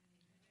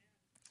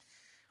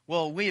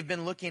Well, we have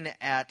been looking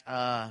at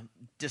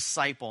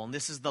disciple, and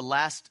this is the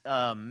last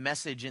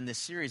message in this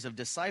series of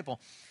disciple.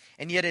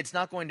 And yet it's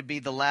not going to be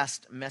the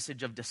last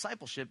message of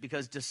discipleship,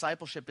 because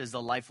discipleship is a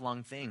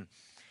lifelong thing.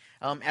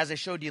 As I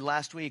showed you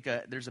last week,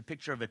 there's a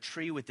picture of a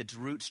tree with its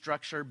root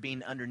structure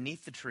being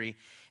underneath the tree.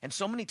 And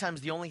so many times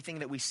the only thing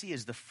that we see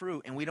is the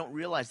fruit, and we don't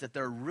realize that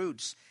there are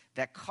roots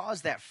that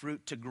cause that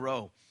fruit to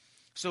grow.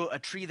 So a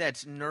tree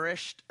that's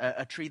nourished,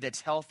 a tree that's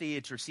healthy,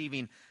 it's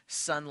receiving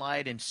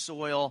sunlight and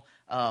soil,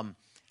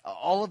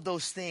 all of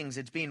those things,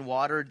 it's being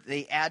watered,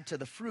 they add to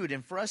the fruit.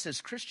 And for us as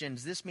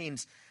Christians, this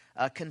means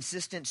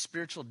consistent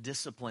spiritual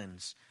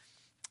disciplines.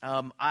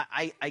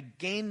 I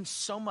gain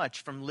so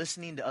much from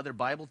listening to other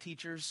Bible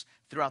teachers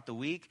throughout the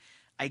week.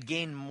 I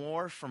gain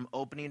more from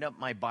opening up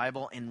my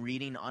Bible and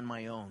reading on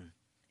my own.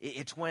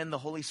 It's when the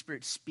Holy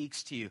Spirit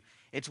speaks to you.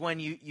 It's when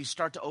you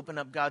start to open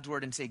up God's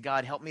Word and say,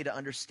 God, help me to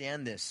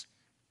understand this.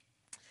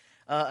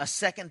 A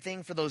second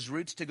thing for those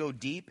roots to go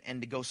deep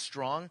and to go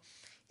strong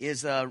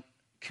is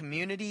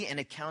community and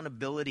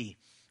accountability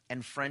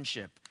and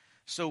friendship.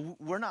 So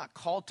we're not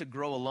called to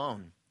grow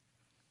alone.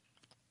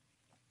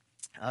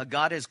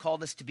 God has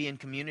called us to be in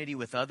community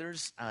with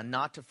others,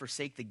 not to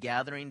forsake the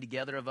gathering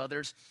together of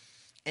others.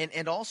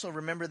 And also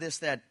remember this,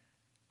 that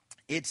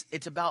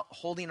it's about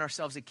holding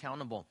ourselves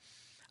accountable.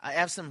 I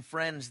have some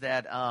friends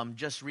that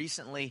just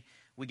recently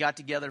we got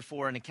together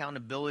for an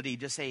accountability,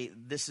 just say,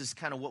 this is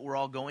kind of what we're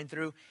all going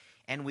through.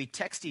 And we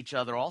text each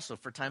other also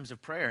for times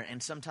of prayer.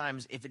 And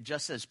sometimes if it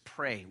just says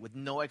pray with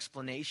no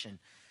explanation,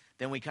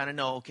 then we kind of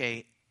know,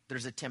 okay,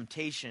 there's a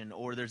temptation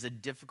or there's a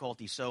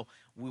difficulty. So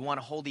we want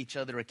to hold each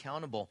other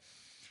accountable.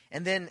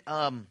 And then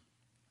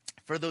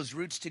for those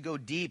roots to go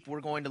deep,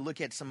 we're going to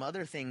look at some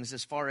other things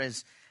as far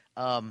as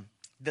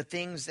the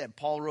things that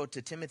Paul wrote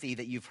to Timothy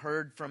that you've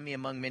heard from me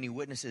among many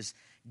witnesses.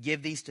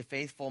 Give these to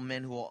faithful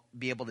men who will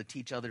be able to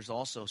teach others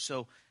also.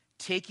 So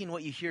taking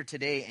what you hear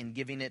today and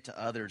giving it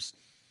to others.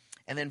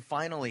 And then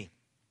finally,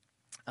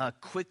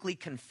 quickly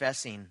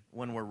confessing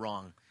when we're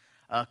wrong.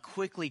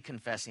 Quickly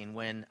confessing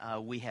when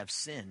we have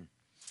sin.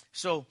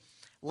 So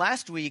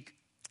last week,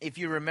 if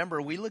you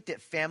remember, we looked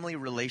at family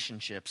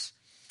relationships.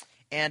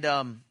 And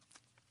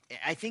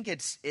I think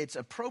it's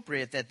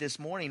appropriate that this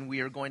morning we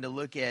are going to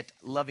look at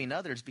loving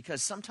others,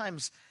 because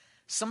sometimes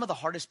some of the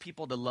hardest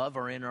people to love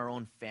are in our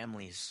own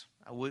families.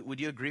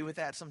 Would you agree with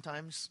that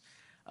sometimes?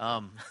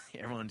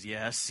 Everyone's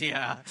yes,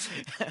 yeah.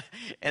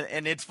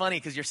 and it's funny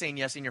because you're saying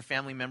yes and your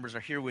family members are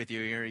here with you.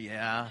 You're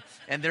yeah.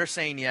 And they're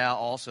saying yeah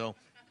also.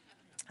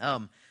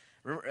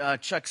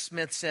 Chuck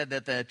Smith said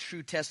that the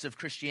true test of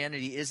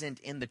Christianity isn't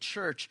in the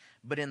church,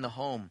 but in the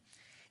home.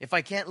 If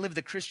I can't live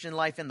the Christian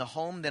life in the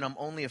home, then I'm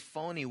only a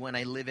phony when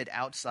I live it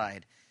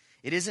outside.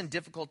 It isn't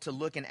difficult to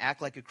look and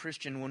act like a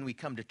Christian when we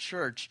come to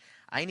church.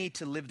 I need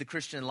to live the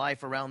Christian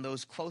life around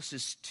those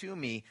closest to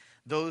me,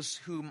 those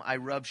whom I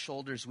rub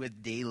shoulders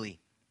with daily.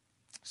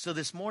 So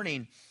this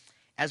morning,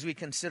 as we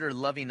consider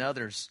loving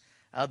others,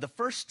 the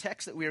first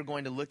text that we are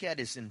going to look at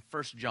is in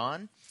 1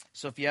 John.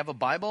 So if you have a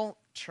Bible,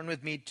 turn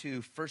with me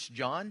to 1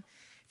 John.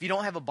 If you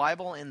don't have a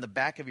Bible, in the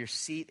back of your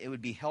seat, it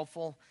would be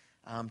helpful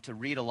to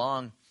read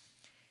along.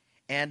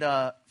 And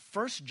 1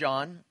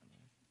 John,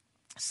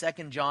 2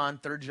 John,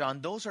 3 John,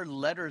 those are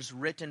letters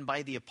written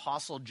by the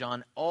Apostle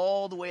John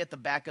all the way at the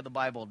back of the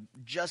Bible.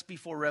 Just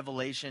before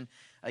Revelation,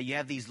 you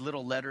have these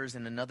little letters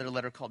and another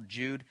letter called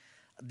Jude.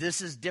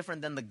 This is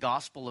different than the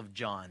Gospel of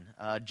John.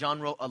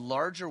 John wrote a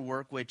larger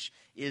work, which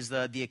is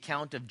the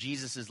account of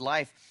Jesus'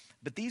 life.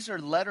 But these are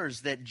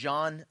letters that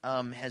John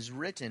has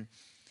written.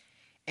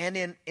 And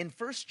in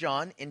 1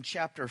 John, in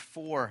chapter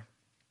 4,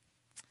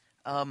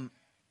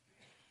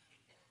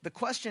 the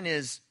question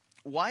is,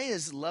 why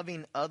is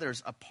loving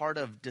others a part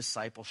of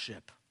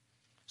discipleship?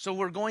 So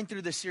we're going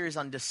through this series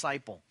on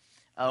disciple,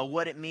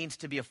 what it means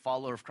to be a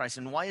follower of Christ,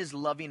 and why is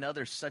loving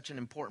others such an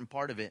important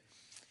part of it?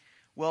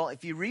 Well,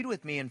 if you read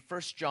with me in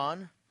 1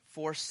 John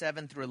 4,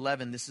 7 through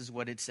 11, this is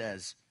what it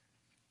says.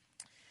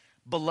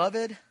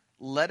 Beloved,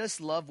 let us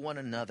love one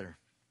another,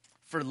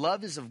 for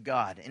love is of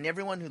God, and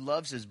everyone who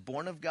loves is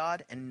born of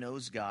God and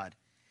knows God.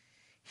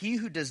 He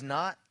who does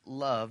not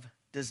love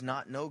does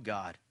not know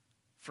God,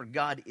 for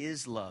God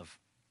is love.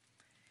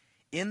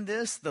 In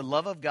this, the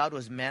love of God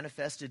was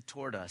manifested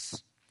toward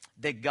us,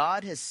 that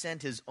God has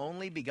sent his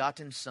only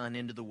begotten Son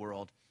into the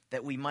world,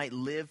 that we might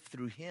live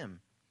through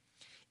him.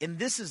 And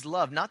this is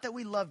love, not that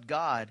we loved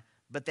God,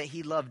 but that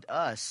he loved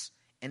us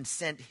and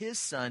sent his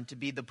Son to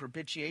be the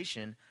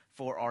propitiation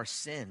for our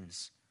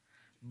sins.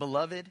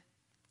 Beloved,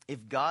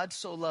 if God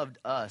so loved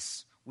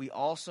us, we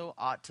also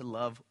ought to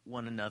love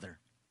one another.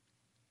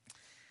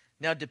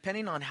 Now,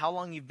 depending on how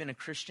long you've been a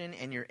Christian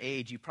and your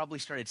age, you probably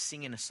started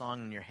singing a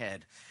song in your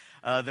head.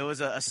 There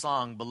was a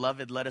song,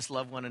 Beloved, let us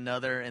love one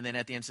another, and then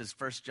at the end it says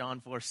 1 John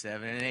 4,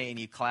 7 and 8, and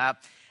you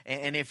clap.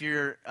 And if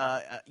you're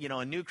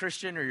a new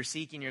Christian or you're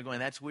seeking, you're going,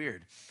 that's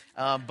weird.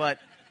 But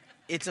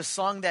it's a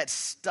song that's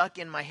stuck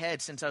in my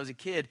head since I was a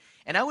kid,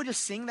 and I would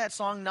just sing that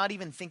song not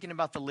even thinking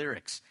about the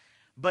lyrics.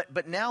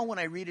 But now when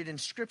I read it in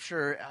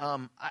Scripture,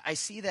 I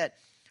see that,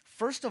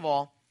 first of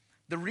all,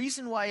 The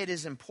reason why it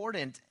is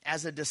important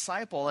as a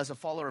disciple, as a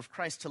follower of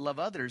Christ, to love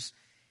others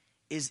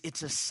is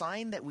it's a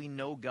sign that we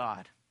know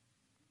God.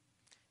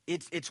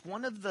 It's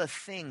one of the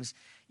things,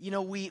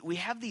 we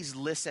have these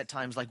lists at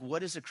times, like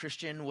what is a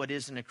Christian, what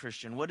isn't a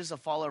Christian, what is a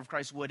follower of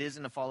Christ, what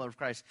isn't a follower of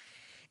Christ.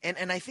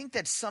 And I think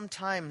that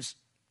sometimes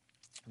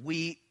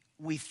we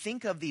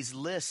think of these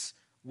lists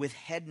with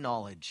head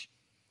knowledge.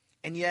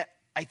 And yet,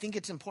 I think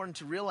it's important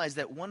to realize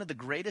that one of the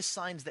greatest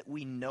signs that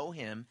we know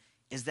him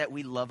is that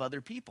we love other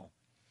people.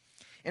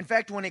 In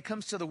fact, when it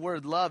comes to the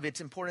word love, it's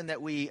important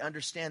that we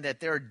understand that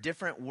there are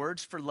different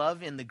words for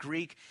love in the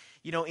Greek.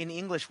 In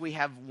English, we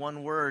have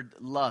one word,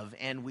 love,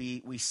 and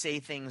we say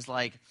things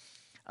like,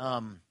 I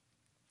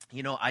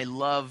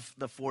love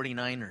the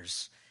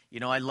 49ers.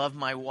 I love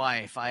my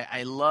wife.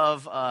 I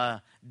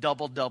love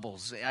double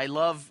doubles. I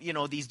love,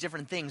 these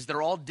different things.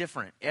 They're all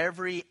different.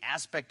 Every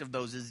aspect of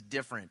those is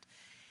different.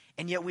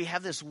 And yet we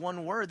have this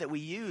one word that we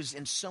use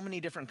in so many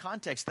different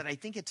contexts that I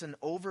think it's an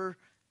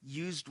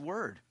overused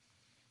word.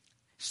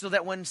 So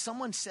that when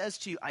someone says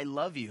to you, I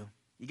love you,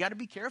 you got to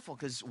be careful,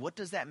 because what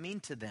does that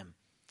mean to them?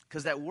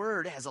 Because that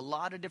word has a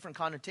lot of different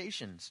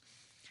connotations.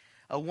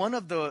 One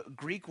of the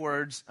Greek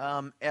words,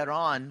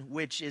 eron,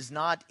 which is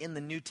not in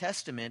the New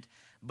Testament,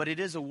 but it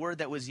is a word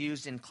that was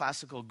used in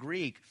classical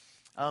Greek,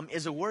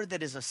 is a word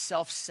that is a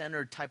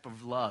self-centered type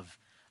of love.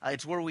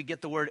 It's where we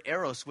get the word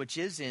eros, which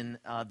is in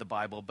the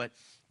Bible, but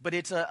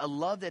it's a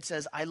love that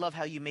says, I love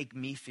how you make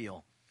me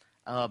feel.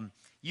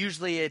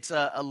 Usually it's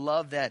a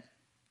love that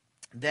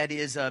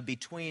is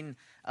between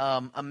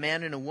a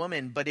man and a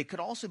woman, but it could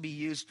also be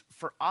used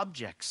for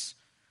objects.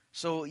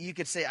 So you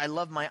could say, I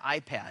love my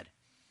iPad,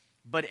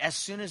 but as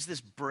soon as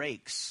this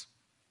breaks,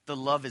 the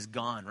love is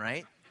gone,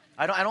 right?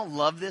 I don't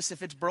love this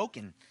if it's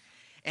broken.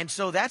 And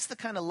so that's the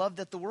kind of love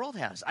that the world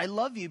has. I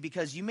love you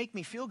because you make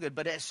me feel good,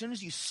 but as soon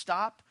as you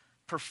stop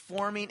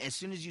performing, as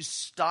soon as you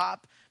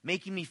stop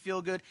making me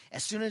feel good,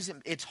 as soon as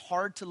it's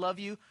hard to love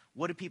you,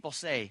 what do people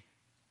say?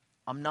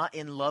 I'm not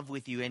in love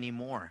with you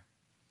anymore.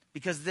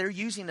 Because they're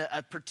using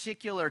a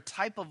particular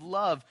type of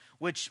love,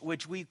 which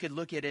we could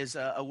look at as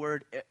a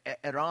word,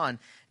 eron.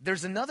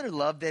 There's another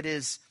love that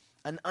is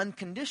an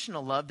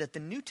unconditional love that the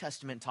New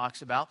Testament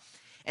talks about.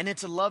 And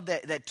it's a love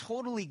that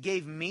totally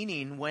gave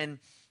meaning when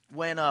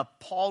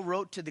Paul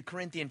wrote to the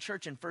Corinthian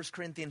church in 1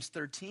 Corinthians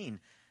 13.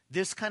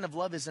 This kind of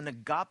love is an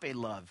agape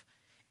love.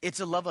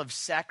 It's a love of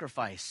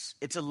sacrifice.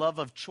 It's a love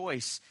of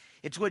choice.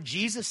 It's what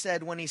Jesus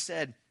said when he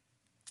said,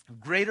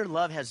 greater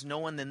love has no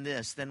one than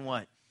this. Then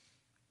what?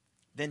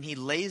 Then he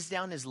lays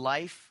down his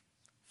life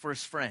for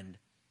his friend.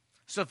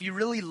 So if you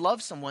really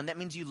love someone, that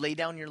means you lay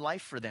down your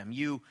life for them.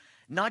 You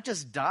not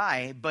just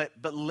die, but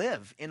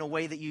live in a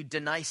way that you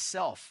deny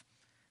self.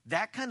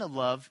 That kind of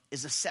love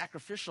is a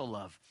sacrificial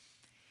love.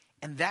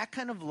 And that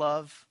kind of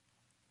love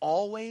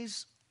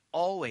always,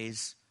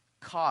 always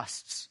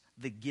costs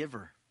the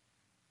giver.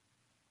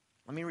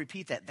 Let me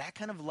repeat that. That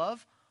kind of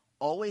love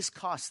always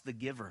costs the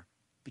giver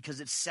because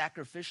it's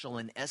sacrificial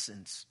in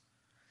essence.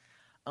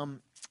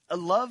 A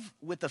love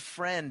with a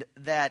friend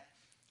that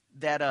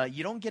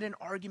you don't get in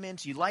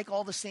arguments, you like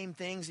all the same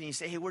things, and you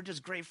say, hey, we're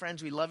just great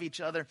friends, we love each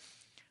other.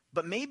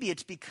 But maybe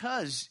it's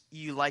because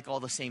you like all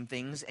the same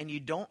things and you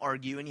don't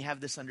argue and you have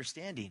this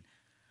understanding.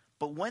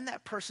 But when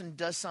that person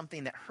does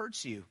something that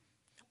hurts you,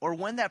 or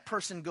when that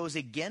person goes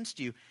against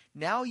you,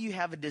 now you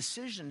have a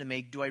decision to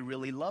make, do I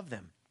really love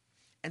them?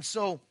 And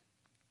so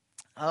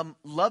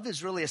love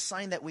is really a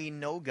sign that we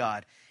know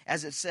God.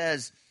 As it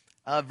says,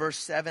 verse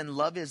 7,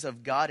 love is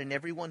of God, and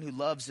everyone who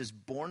loves is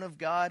born of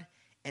God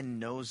and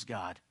knows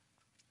God.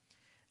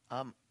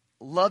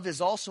 Love is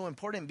also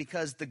important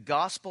because the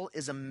gospel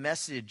is a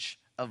message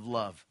of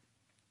love.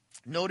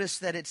 Notice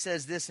that it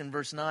says this in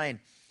verse 9.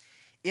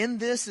 In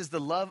this the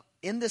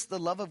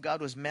love of God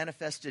was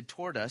manifested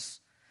toward us,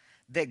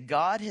 that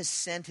God has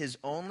sent his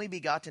only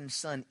begotten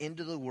Son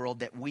into the world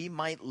that we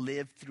might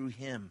live through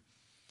him.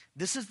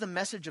 This is the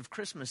message of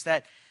Christmas,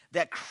 that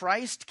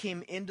Christ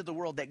came into the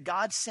world, that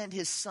God sent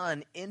his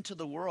Son into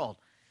the world,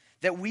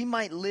 that we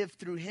might live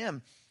through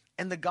him.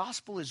 And the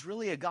gospel is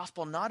really a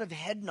gospel not of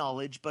head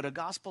knowledge, but a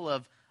gospel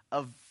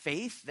of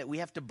faith, that we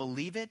have to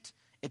believe it.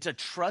 It's a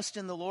trust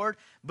in the Lord,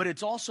 but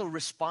it's also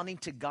responding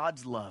to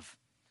God's love.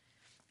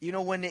 You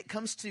know, when it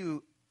comes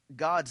to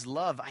God's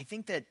love, I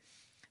think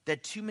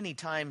that too many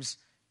times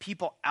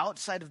people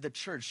outside of the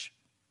church,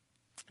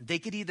 they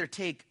could either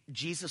take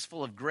Jesus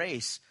full of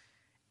grace,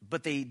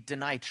 but they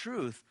deny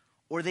truth,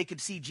 or they could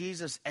see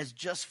Jesus as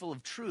just full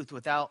of truth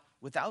without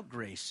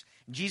grace.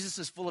 Jesus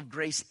is full of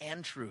grace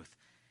and truth.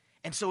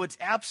 And so it's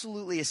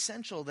absolutely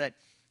essential that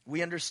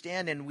we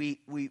understand, and we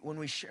when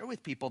we share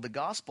with people the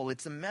gospel,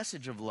 it's a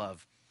message of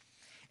love.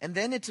 And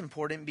then it's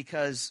important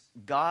because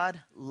God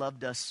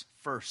loved us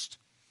first.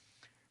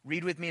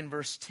 Read with me in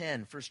verse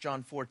 10. 1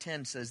 John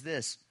 4:10 says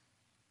this.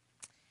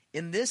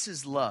 In this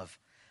is love,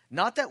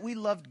 not that we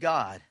loved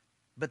God,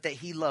 but that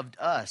he loved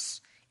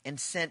us and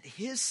sent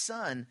his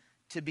Son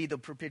to be the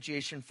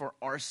propitiation for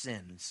our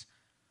sins.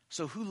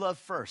 So who loved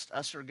first,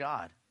 us or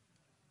God?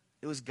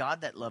 It was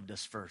God that loved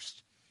us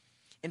first.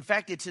 In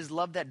fact, it's his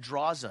love that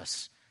draws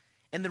us.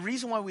 And the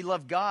reason why we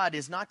love God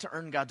is not to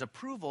earn God's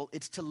approval,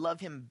 it's to love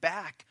him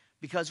back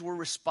because we're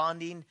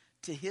responding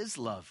to his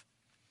love.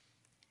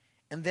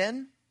 And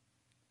then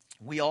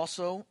we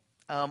also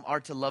are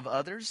to love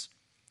others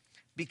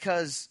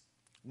because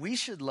we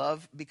should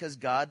love because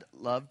God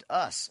loved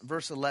us.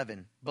 Verse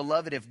 11,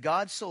 beloved, if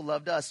God so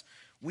loved us,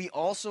 we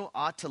also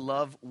ought to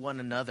love one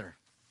another.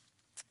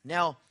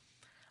 Now,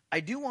 I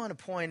do want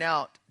to point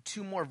out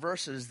two more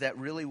verses that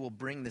really will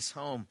bring this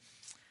home,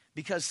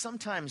 because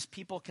sometimes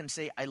people can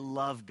say, I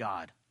love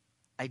God,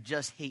 I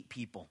just hate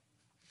people.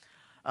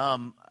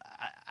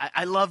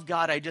 I love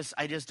God, I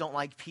just don't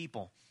like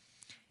people.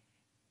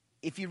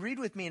 If you read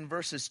with me in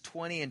verses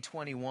 20 and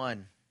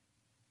 21,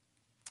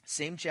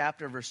 same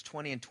chapter, verse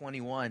 20 and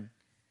 21,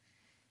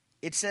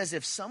 it says,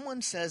 if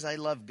someone says, I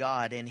love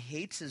God and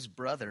hates his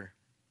brother,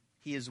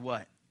 he is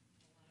what?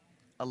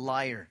 A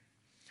liar.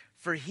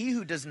 For he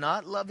who does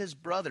not love his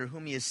brother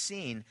whom he has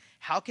seen,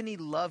 how can he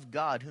love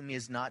God whom he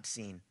has not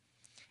seen?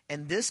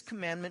 And this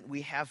commandment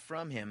we have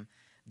from him,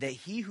 that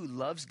he who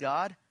loves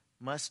God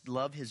must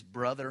love his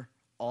brother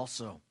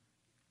also.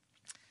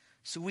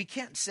 So we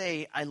can't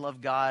say, I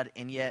love God,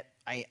 and yet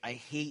I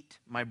hate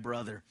my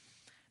brother.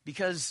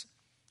 Because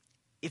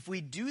if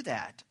we do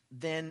that,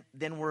 then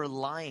we're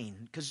lying.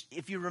 Because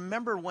if you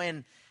remember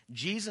when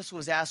Jesus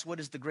was asked, what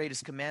is the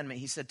greatest commandment?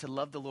 He said, to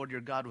love the Lord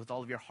your God with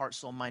all of your heart,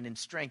 soul, mind, and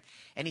strength.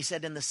 And he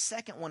said, and the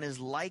second one is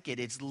like it.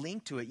 It's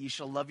linked to it. You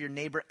shall love your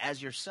neighbor as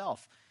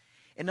yourself.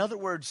 In other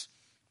words,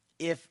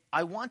 if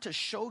I want to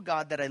show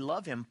God that I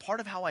love him, part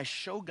of how I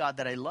show God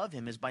that I love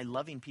him is by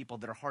loving people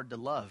that are hard to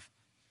love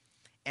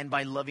and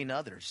by loving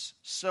others.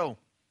 So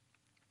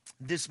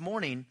this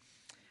morning,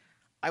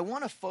 I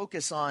want to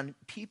focus on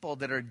people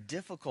that are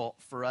difficult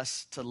for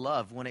us to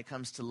love when it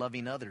comes to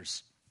loving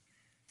others.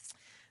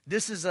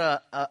 This is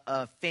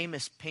a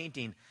famous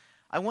painting.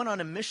 I went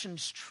on a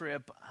missions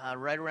trip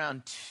right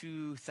around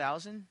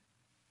 2000,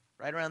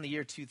 right around the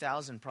year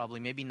 2000 probably,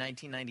 maybe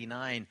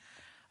 1999.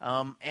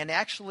 And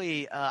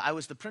actually, I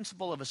was the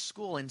principal of a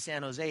school in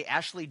San Jose.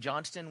 Ashley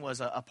Johnston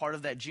was a part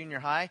of that junior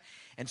high.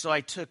 And so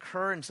I took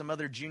her and some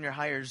other junior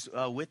hires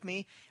with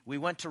me. We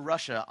went to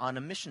Russia on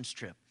a missions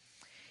trip.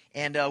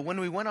 And when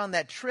we went on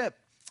that trip,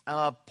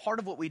 part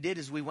of what we did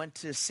is we went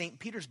to St.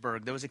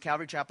 Petersburg. There was a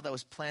Calvary Chapel that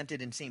was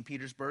planted in St.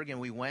 Petersburg, and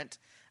we went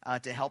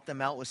to help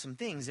them out with some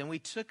things. And we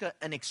took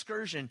an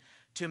excursion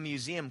to a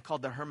museum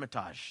called the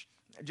Hermitage,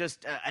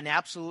 just an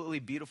absolutely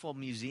beautiful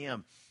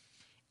museum.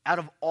 Out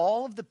of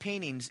all of the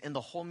paintings in the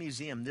whole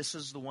museum, this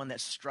is the one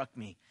that struck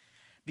me,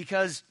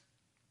 because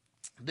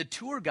the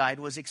tour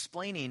guide was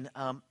explaining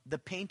the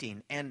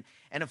painting. And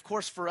of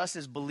course, for us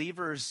as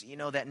believers,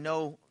 that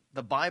know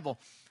the Bible,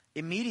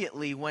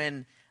 immediately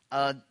when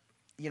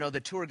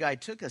the tour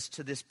guide took us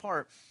to this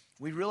part,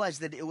 we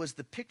realized that it was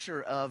the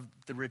picture of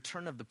the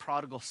return of the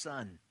prodigal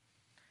son.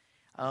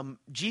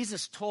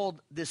 Jesus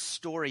told this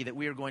story that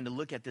we are going to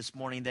look at this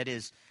morning that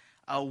is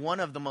one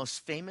of the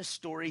most famous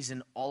stories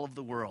in all of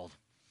the world.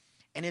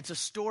 And it's a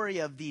story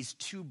of these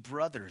two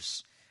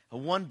brothers.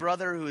 One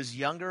brother who is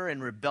younger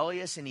and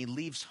rebellious, and he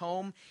leaves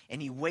home,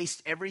 and he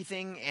wastes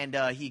everything, and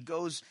he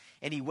goes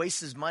and he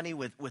wastes his money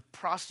with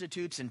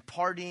prostitutes and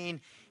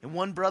partying. And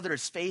one brother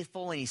is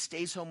faithful, and he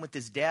stays home with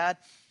his dad.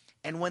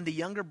 And when the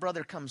younger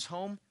brother comes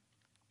home,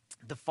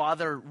 the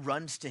father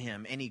runs to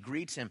him, and he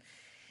greets him.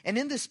 And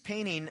in this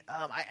painting,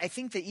 I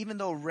think that even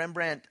though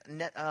Rembrandt,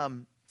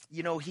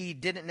 he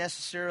didn't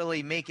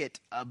necessarily make it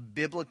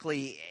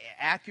biblically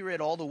accurate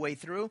all the way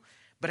through,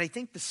 but I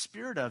think the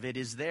spirit of it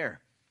is there.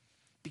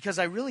 Because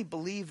I really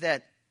believe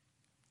that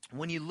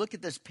when you look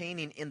at this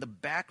painting in the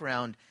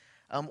background,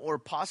 or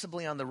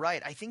possibly on the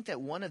right, I think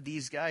that one of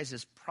these guys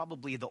is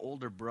probably the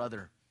older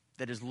brother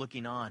that is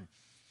looking on.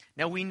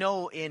 Now we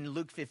know in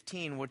Luke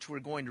 15, which we're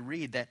going to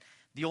read, that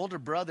the older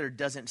brother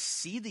doesn't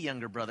see the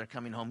younger brother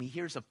coming home. He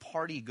hears a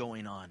party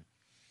going on.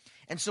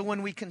 And so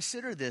when we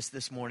consider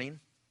this morning,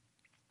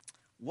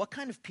 what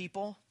kind of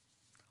people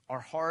are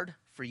hard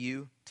for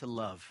you to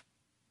love?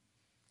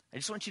 I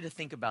just want you to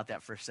think about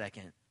that for a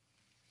second.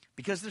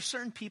 Because there's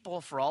certain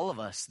people for all of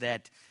us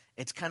that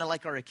it's kind of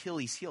like our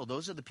Achilles heel.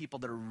 Those are the people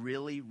that are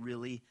really,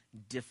 really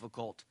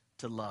difficult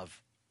to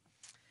love.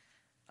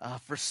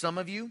 For some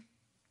of you,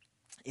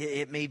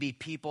 it may be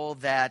people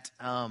that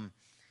are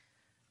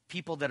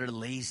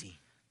lazy.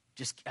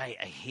 I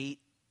hate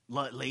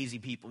lazy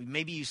people.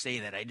 Maybe you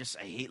say that. I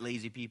hate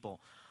lazy people.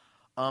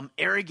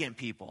 Arrogant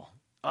people.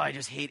 Oh, I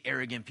just hate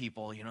arrogant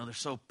people. They're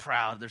so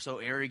proud. They're so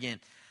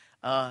arrogant.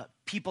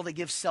 People that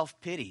give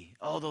self-pity.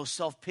 Oh, those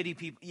self-pity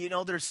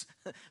people.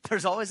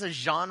 There's always a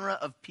genre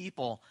of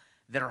people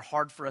that are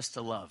hard for us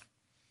to love.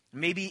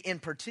 Maybe in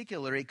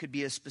particular, it could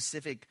be a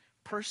specific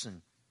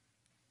person.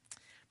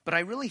 But I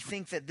really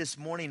think that this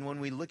morning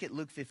when we look at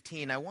Luke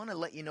 15, I want to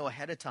let you know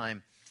ahead of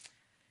time,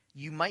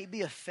 you might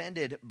be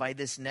offended by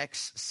this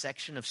next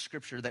section of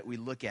Scripture that we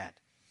look at.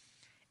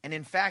 And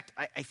in fact,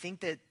 I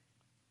think that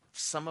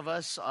some of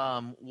us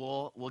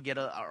will get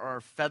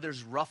our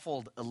feathers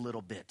ruffled a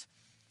little bit.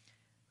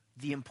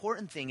 The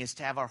important thing is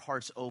to have our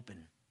hearts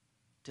open,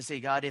 to say,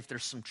 God, if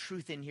there's some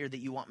truth in here that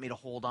you want me to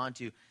hold on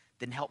to,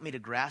 then help me to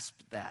grasp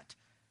that.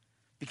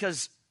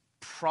 Because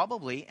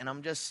probably, and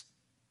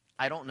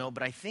I don't know,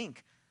 but I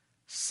think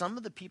some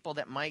of the people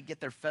that might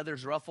get their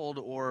feathers ruffled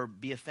or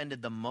be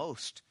offended the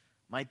most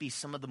might be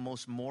some of the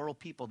most moral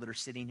people that are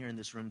sitting here in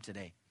this room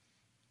today.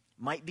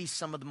 Might be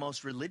some of the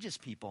most religious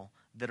people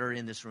that are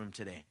in this room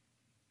today.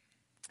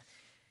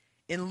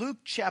 In Luke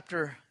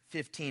chapter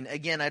 15,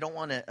 again, I don't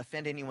want to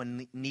offend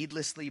anyone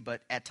needlessly,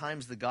 but at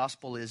times the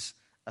gospel is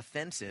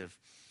offensive.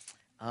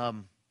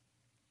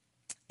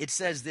 It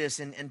says this,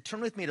 and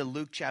turn with me to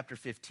Luke chapter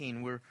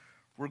 15.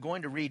 We're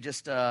going to read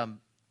just a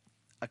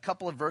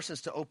couple of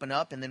verses to open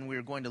up, and then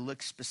we're going to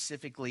look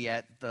specifically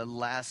at the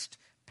last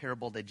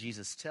parable that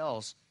Jesus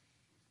tells.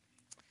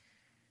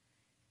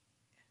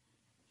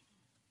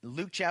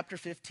 Luke chapter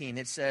 15,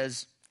 it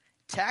says,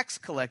 tax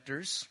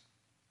collectors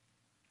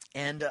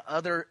and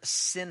other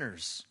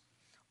sinners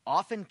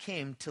often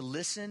came to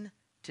listen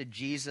to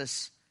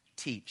Jesus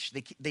teach.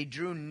 They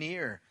drew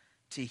near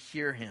to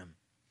hear him.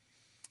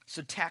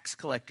 So tax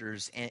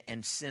collectors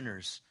and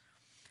sinners.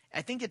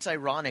 I think it's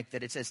ironic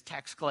that it says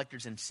tax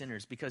collectors and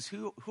sinners, because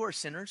who are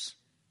sinners?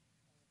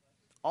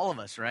 All of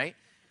us, right?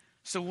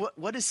 So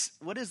what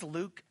is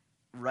Luke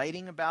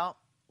writing about?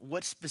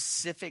 What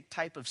specific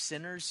type of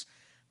sinners?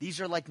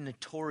 These are like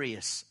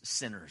notorious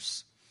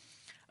sinners.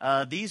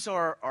 These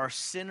are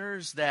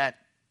sinners that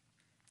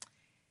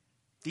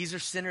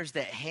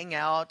hang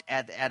out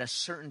at a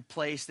certain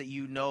place that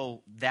you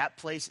know that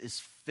place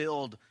is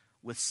filled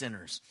with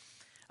sinners.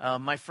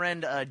 My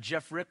friend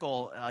Jeff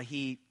Rickel,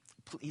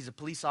 he's a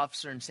police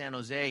officer in San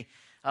Jose.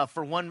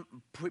 For one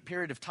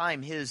period of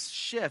time, his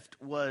shift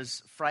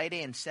was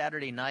Friday and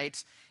Saturday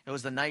nights. It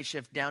was the night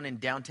shift down in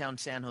downtown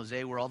San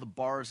Jose where all the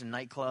bars and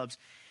nightclubs.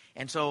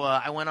 And so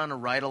I went on a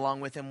ride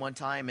along with him one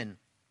time, and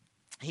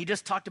he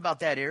just talked about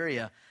that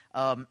area.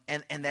 And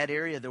that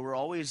area, there were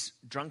always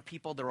drunk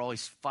people. There were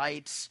always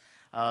fights.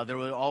 There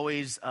were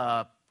always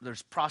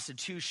there's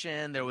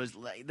prostitution.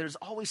 There's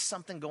always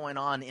something going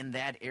on in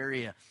that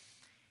area.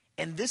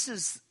 And this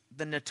is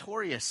the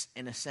notorious,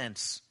 in a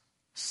sense,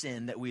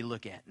 sin that we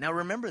look at. Now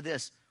remember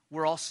this,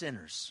 we're all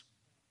sinners.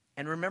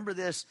 And remember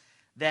this,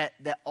 that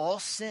all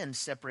sin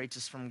separates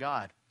us from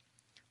God.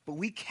 But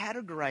we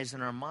categorize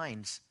in our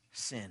minds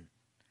sin.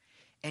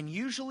 And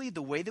usually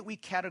the way that we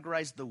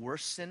categorize the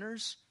worst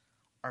sinners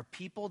are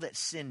people that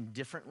sin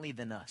differently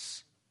than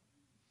us.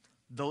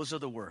 Those are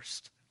the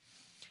worst.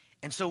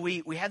 And so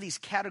we have these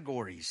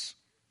categories.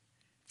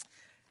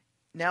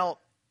 Now,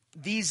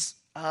 these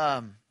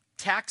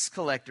tax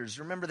collectors,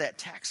 remember that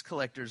tax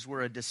collectors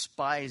were a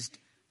despised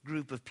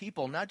group of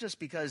people, not just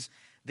because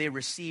they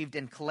received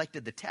and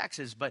collected the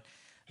taxes, but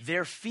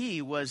their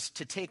fee was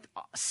to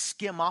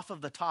skim off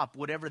of the top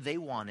whatever they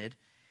wanted.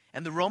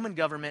 And the Roman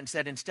government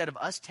said, instead of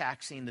us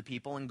taxing the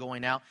people and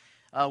going out,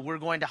 we're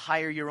going to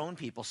hire your own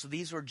people. So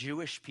these were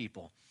Jewish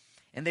people.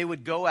 And they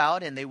would go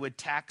out and they would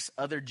tax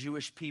other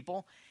Jewish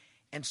people.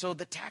 And so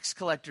the tax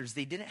collectors,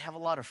 they didn't have a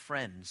lot of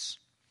friends.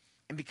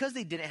 And because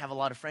they didn't have a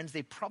lot of friends,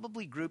 they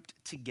probably grouped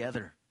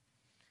together.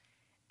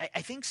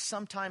 I think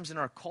sometimes in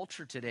our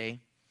culture today,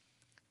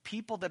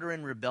 people that are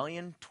in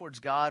rebellion towards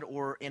God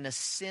or in a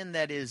sin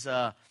that is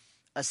a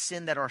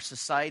sin that our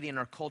society and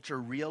our culture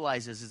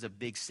realizes is a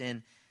big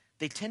sin,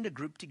 they tend to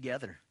group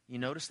together. You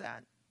notice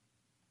that?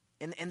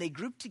 And they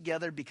group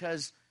together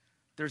because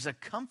there's a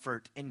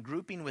comfort in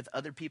grouping with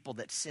other people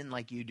that sin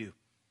like you do,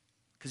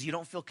 because you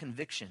don't feel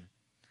conviction.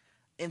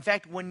 In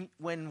fact, when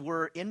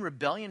we're in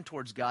rebellion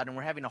towards God and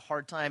we're having a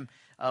hard time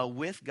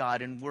with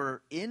God and we're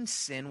in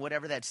sin,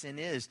 whatever that sin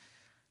is,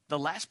 the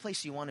last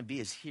place you want to be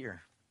is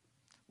here.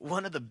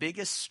 One of the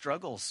biggest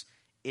struggles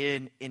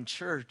in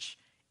church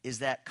is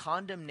that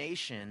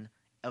condemnation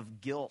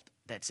of guilt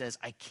that says,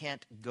 I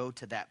can't go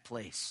to that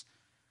place.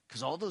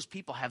 Because all those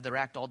people have their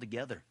act all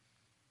together.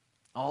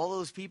 All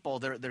those people,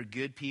 they're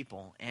good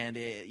people. And,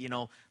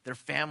 their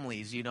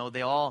families,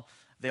 they all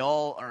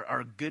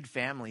are good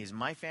families.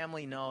 My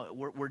family, no,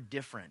 we're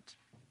different.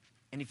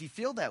 And if you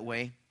feel that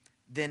way,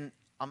 then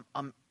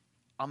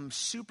I'm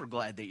super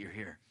glad that you're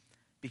here.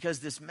 Because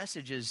this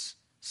message is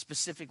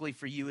specifically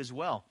for you as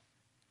well.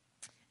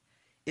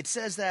 It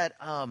says that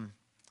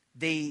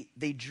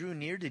they drew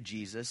near to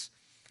Jesus.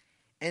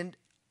 And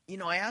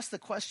I asked the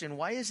question,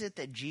 why is it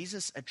that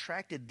Jesus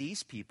attracted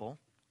these people,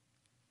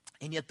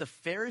 and yet the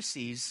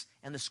Pharisees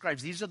and the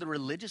scribes, these are the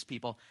religious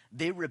people,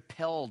 they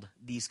repelled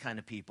these kind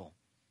of people?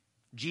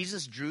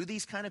 Jesus drew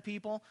these kind of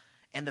people,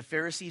 and the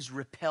Pharisees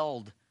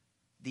repelled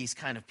these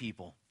kind of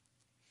people.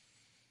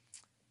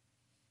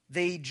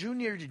 They drew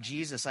near to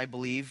Jesus, I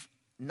believe,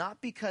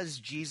 not because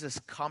Jesus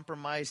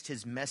compromised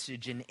his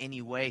message in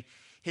any way.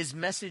 His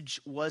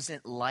message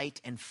wasn't light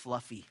and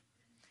fluffy.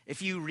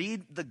 If you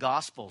read the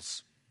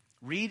Gospels,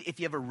 if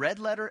you have a red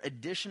letter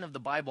edition of the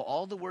Bible,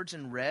 all the words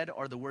in red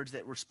are the words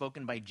that were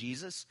spoken by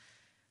Jesus.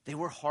 They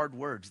were hard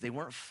words. They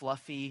weren't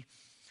fluffy.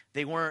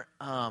 They weren't,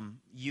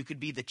 you could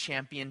be the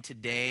champion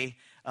today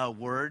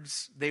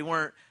words. They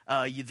weren't,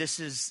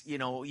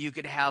 you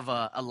could have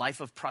a life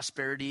of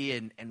prosperity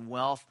and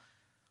wealth.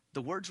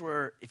 The words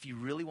were, if you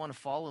really want to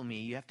follow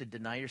me, you have to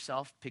deny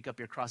yourself, pick up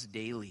your cross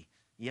daily.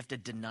 You have to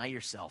deny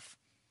yourself.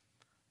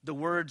 The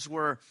words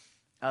were,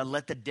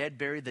 let the dead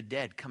bury the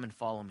dead, come and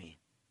follow me.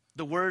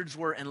 The words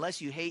were,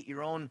 unless you hate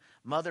your own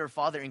mother or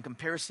father in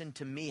comparison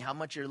to me, how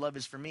much your love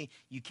is for me,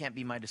 you can't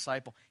be my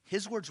disciple.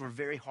 His words were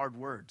very hard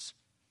words.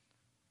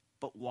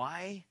 But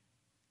why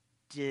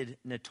did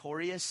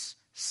notorious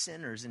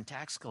sinners and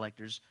tax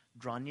collectors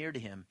draw near to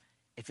him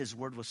if his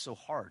word was so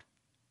hard?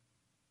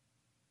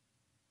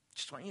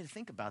 Just want you to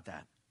think about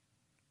that.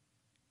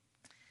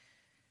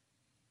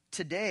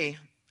 Today,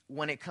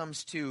 when it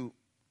comes to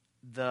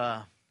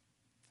the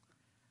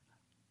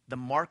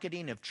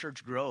marketing of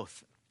church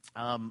growth,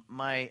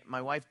 my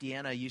wife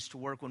Deanna used to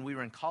work when we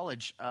were in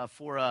college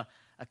for a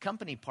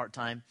company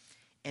part-time,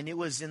 and it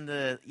was in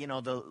the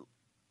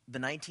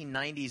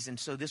 1990s, and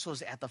so this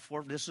was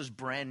this was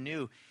brand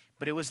new,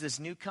 but it was this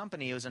new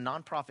company. It was a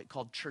nonprofit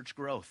called Church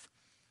Growth,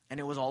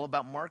 and it was all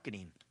about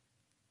marketing.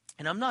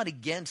 And I'm not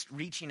against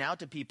reaching out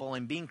to people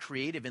and being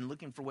creative and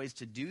looking for ways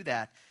to do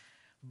that,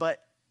 but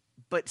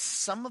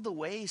some of the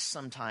ways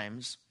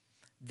sometimes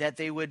that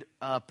they would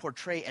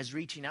portray as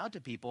reaching out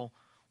to people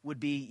would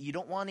be, you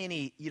don't want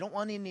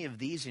any of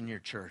these in your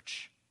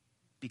church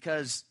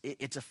because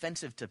it's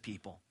offensive to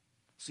people.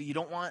 So you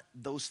don't want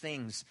those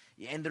things.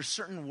 And there's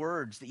certain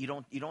words that you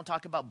don't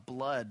talk about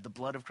blood, the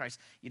blood of Christ.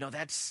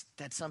 That's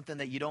something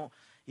that you don't,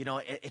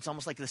 it's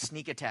almost like the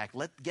sneak attack.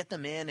 Get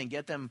them in and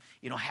get them,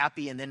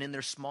 happy. And then in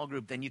their small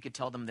group, then you could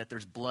tell them that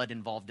there's blood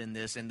involved in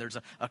this and there's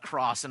a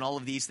cross and all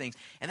of these things.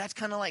 And that's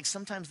kind of like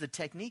sometimes the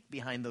technique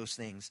behind those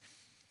things.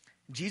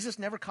 Jesus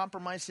never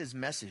compromised his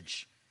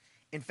message.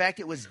 In fact,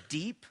 it was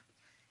deep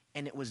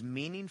and it was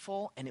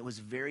meaningful and it was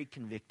very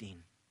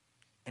convicting.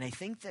 And I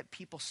think that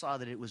people saw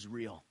that it was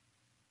real.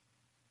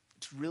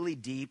 It's really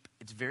deep.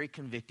 It's very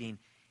convicting.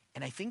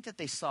 And I think that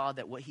they saw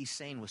that what he's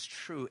saying was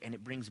true and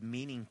it brings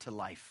meaning to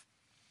life.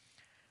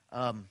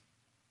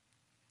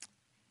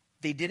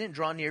 They didn't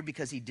draw near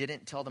because he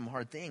didn't tell them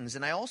hard things.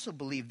 And I also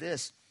believe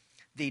this.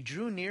 They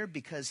drew near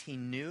because he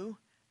knew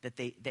that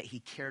he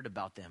cared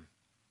about them.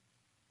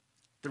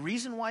 The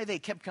reason why they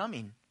kept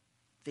coming,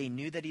 they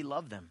knew that he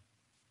loved them.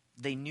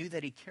 They knew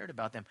that he cared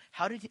about them.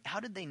 How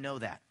did they know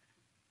that?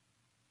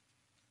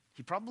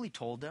 He probably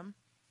told them,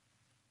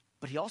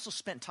 but he also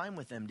spent time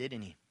with them,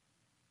 didn't he?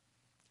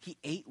 He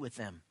ate with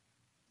them.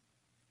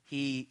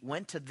 He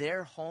went to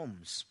their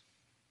homes.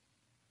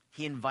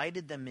 He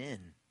invited them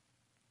in.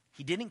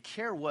 He didn't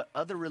care what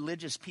other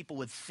religious people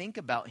would think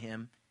about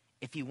him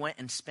if he went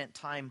and spent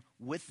time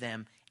with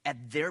them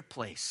at their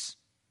place.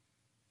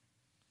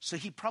 So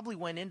he probably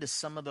went into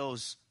some of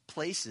those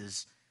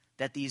places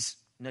that these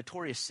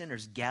notorious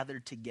sinners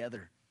gathered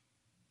together.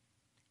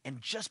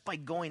 And just by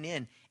going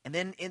in, and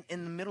then in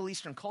the Middle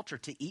Eastern culture,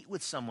 to eat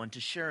with someone, to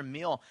share a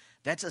meal,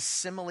 that's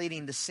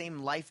assimilating the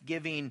same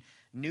life-giving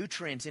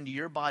nutrients into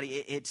your body.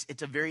 It's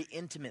a very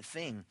intimate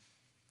thing.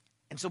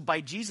 And so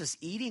by Jesus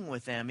eating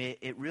with them,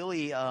 it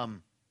really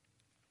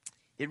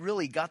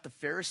got the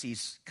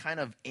Pharisees kind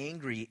of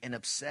angry and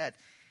upset.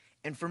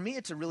 And for me,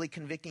 it's a really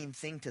convicting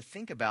thing to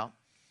think about,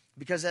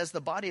 because as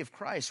the body of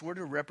Christ, we're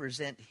to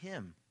represent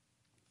him.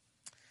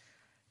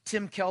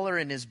 Tim Keller,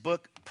 in his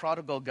book,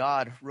 Prodigal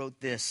God,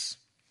 wrote this: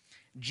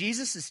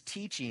 Jesus'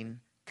 teaching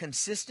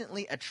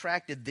consistently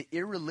attracted the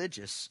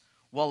irreligious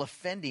while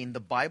offending the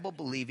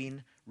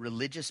Bible-believing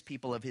religious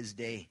people of his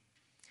day.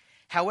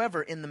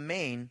 However, in the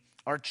main,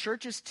 our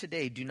churches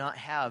today do not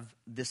have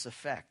this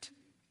effect.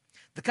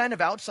 The kind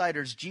of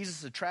outsiders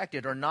Jesus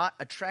attracted are not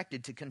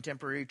attracted to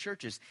contemporary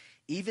churches,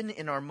 even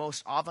in our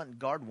most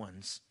avant-garde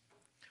ones.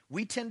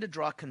 We tend to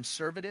draw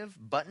conservative,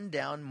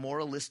 buttoned-down,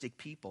 moralistic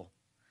people.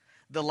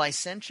 The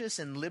licentious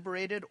and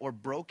liberated or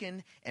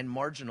broken and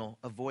marginal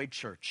avoid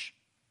church.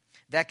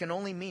 That can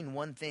only mean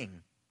one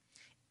thing.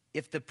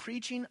 If the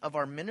preaching of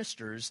our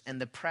ministers and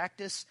the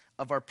practice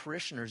of our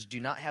parishioners do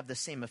not have the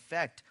same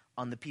effect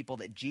on the people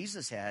that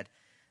Jesus had,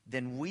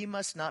 then we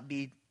must not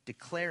be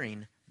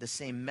declaring the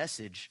same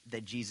message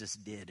that Jesus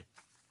did.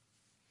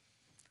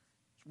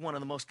 One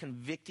of the most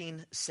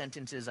convicting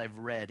sentences I've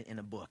read in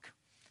a book.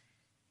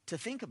 To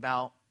think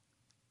about,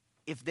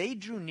 if they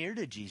drew near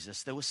to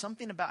Jesus, there was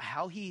something about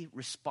how he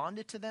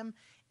responded to them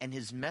and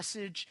his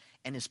message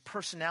and his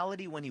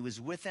personality when he was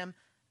with them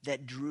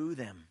that drew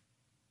them.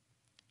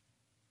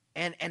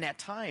 And at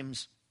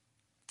times,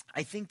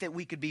 I think that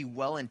we could be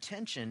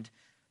well-intentioned,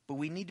 but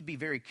we need to be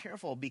very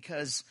careful,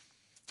 because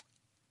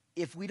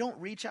if we don't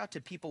reach out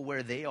to people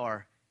where they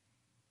are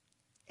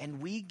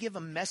and we give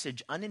a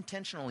message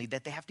unintentionally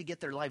that they have to get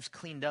their lives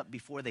cleaned up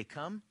before they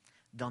come,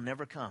 they'll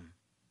never come.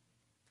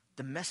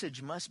 The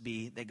message must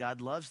be that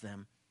God loves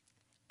them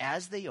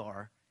as they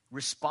are,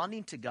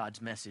 responding to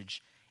God's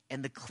message,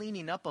 and the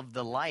cleaning up of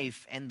the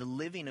life and the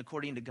living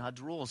according to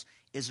God's rules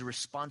is a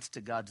response to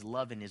God's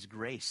love and his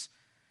grace.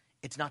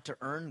 It's not to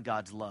earn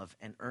God's love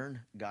and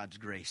earn God's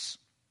grace.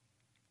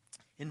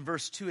 In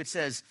verse 2 it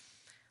says,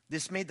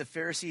 "This made the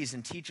Pharisees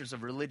and teachers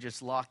of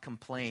religious law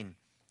complain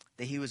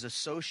that he was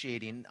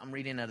associating," I'm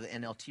reading out of the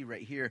NLT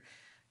right here,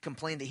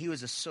 complained that he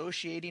was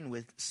associating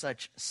with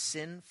such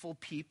sinful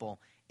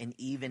people and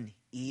even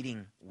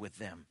eating with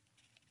them.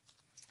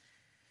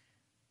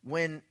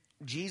 When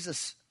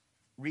Jesus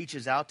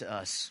reaches out to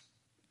us,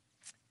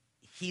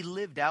 he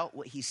lived out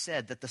what he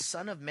said, that the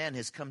Son of Man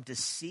has come to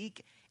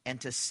seek and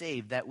to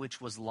save that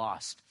which was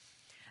lost.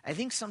 I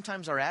think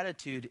sometimes our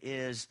attitude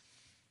is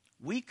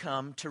we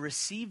come to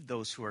receive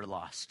those who are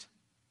lost.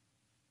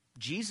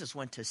 Jesus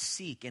went to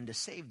seek and to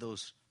save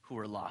those who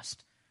are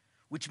lost,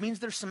 which means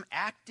there's some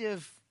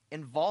active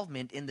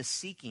involvement in the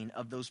seeking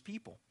of those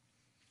people.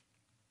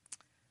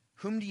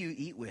 Whom do you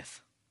eat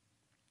with?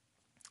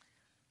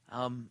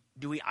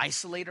 Do we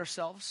isolate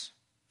ourselves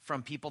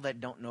from people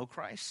that don't know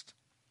Christ?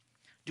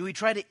 Do we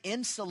try to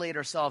insulate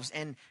ourselves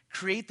and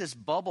create this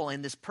bubble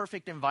and this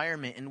perfect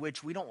environment in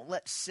which we don't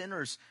let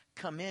sinners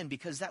come in,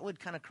 because that would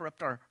kind of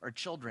corrupt our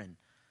children?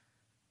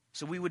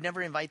 So we would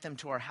never invite them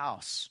to our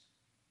house.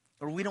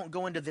 Or we don't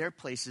go into their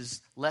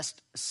places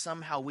lest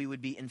somehow we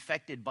would be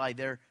infected by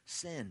their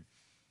sin.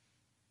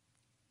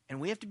 And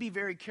we have to be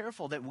very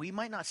careful that we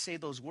might not say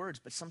those words,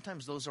 but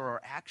sometimes those are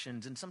our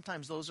actions, and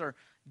sometimes those are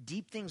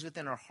deep things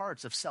within our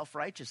hearts of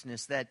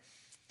self-righteousness that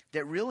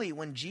really,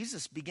 when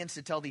Jesus begins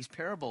to tell these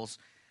parables,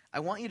 I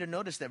want you to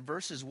notice that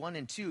verses 1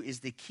 and 2 is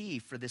the key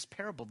for this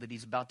parable that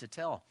he's about to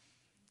tell.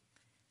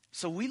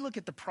 So we look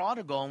at the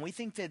prodigal and we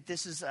think that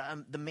this is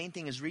the main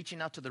thing is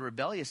reaching out to the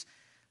rebellious.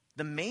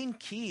 The main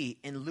key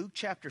in Luke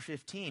chapter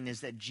 15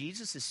 is that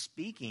Jesus is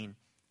speaking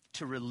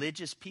to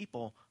religious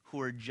people who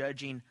are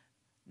judging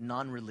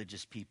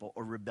non-religious people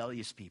or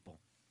rebellious people.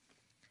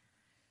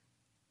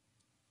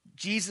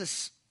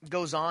 Jesus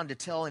goes on to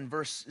tell in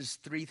verses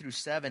 3 through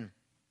 7.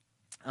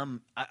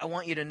 I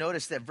want you to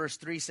notice that verse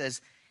 3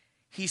 says,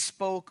 he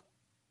spoke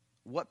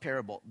what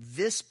parable?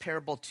 This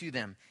parable to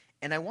them.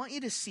 And I want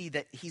you to see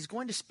that he's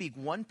going to speak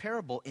one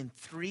parable in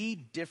 3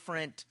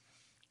 different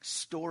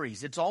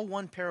stories. It's all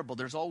one parable.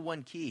 There's all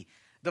one key.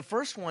 The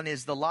first one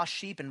is the lost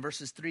sheep in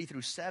verses 3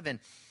 through 7.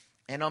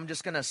 And I'm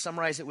just going to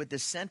summarize it with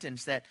this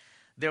sentence that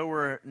there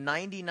were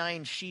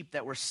 99 sheep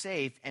that were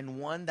safe and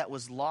one that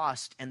was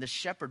lost, and the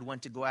shepherd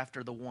went to go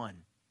after the one.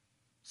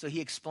 So he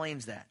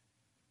explains that.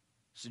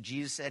 So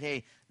Jesus said,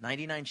 hey,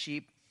 99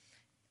 sheep,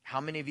 how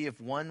many of you, if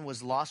one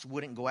was lost,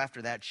 wouldn't go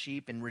after that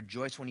sheep and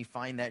rejoice when you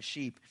find that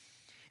sheep?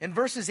 In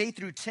verses 8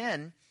 through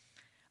 10,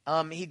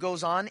 he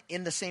goes on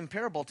in the same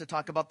parable to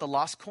talk about the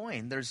lost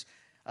coin. There's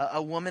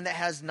a woman that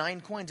has 9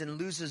 coins and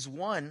loses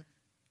one.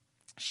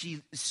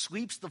 She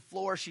sweeps the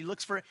floor, she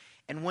looks for it,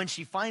 and when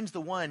she finds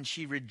the one,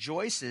 she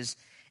rejoices.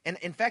 And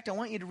in fact, I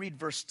want you to read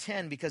verse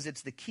 10 because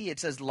it's the key. It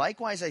says,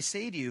 likewise I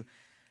say to you,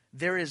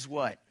 there is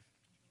what?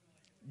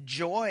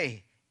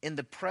 Joy in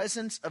the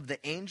presence of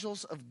the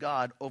angels of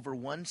God over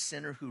one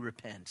sinner who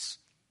repents.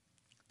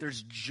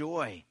 There's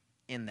joy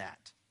in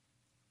that.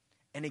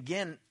 And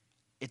again,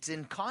 it's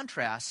in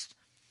contrast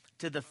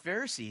to the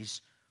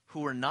Pharisees who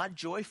were not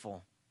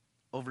joyful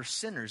over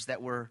sinners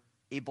that were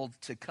able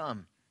to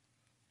come.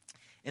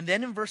 And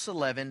then in verse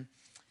 11,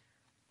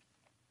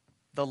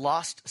 the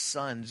lost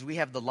sons. We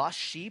have the lost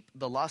sheep,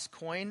 the lost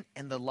coin,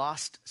 and the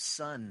lost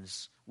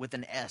sons with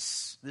an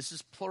S. This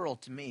is plural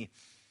to me.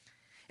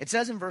 It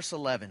says in verse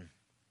 11,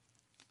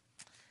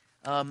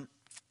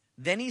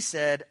 then he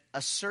said,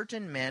 a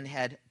certain man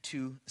had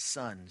 2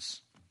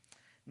 sons.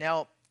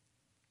 Now,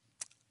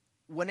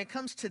 when it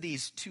comes to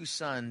these 2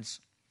 sons,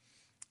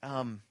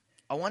 I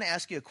want to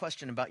ask you a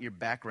question about your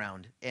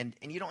background. And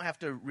you don't have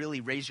to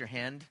really raise your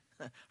hand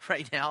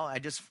right now. I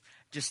just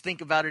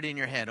think about it in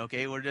your head,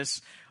 okay?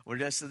 This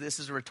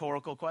is a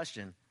rhetorical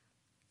question.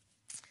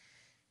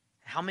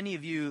 How many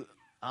of you,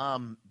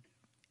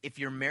 if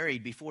you're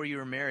married, before you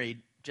were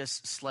married,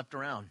 just slept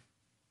around?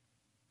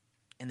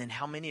 And then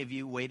how many of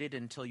you waited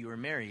until you were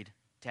married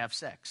to have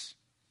sex?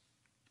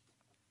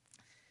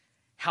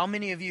 How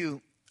many of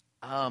you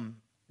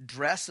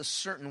dress a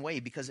certain way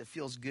because it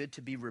feels good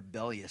to be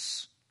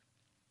rebellious?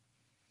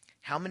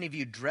 How many of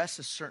you dress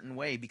a certain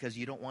way because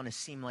you don't want to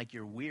seem like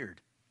you're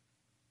weird?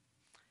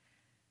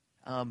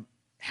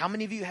 How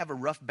many of you have a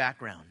rough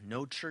background,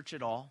 no church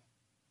at all?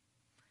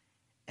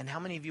 And how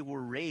many of you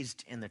were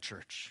raised in the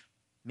church,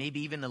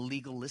 maybe even a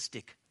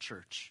legalistic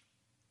church?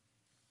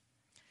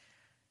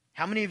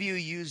 How many of you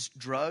used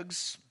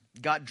drugs,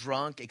 got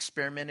drunk,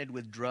 experimented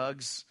with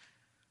drugs?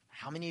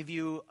 How many of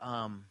you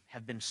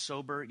have been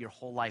sober your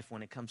whole life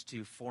when it comes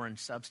to foreign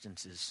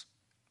substances?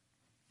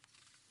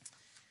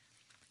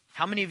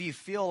 How many of you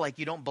feel like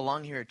you don't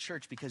belong here at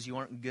church because you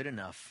aren't good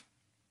enough?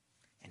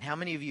 And how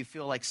many of you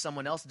feel like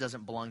someone else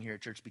doesn't belong here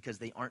at church because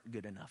they aren't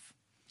good enough?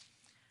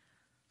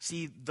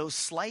 See, those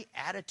slight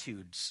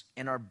attitudes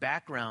in our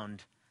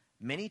background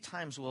many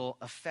times will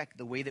affect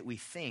the way that we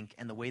think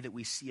and the way that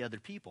we see other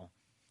people.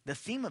 The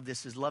theme of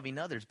this is loving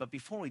others, but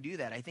before we do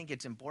that, I think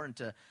it's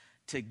important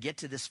to get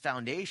to this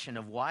foundation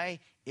of why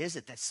is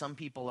it that some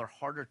people are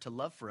harder to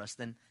love for us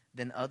than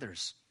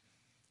others.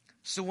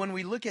 So when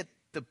we look at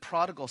the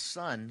prodigal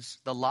sons,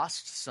 the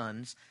lost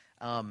sons,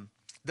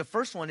 the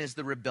first one is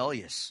the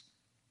rebellious.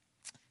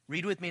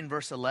 Read with me in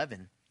verse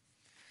 11.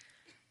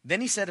 Then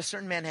he said, a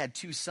certain man had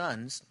 2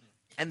 sons,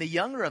 and the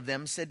younger of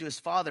them said to his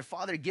father,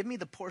 Father, give me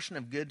the portion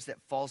of goods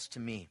that falls to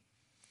me.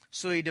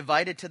 So he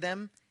divided to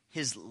them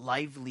his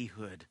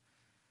livelihood.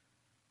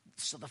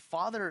 So the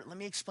father, let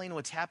me explain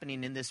what's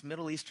happening in this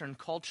Middle Eastern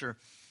culture.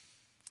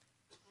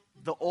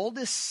 The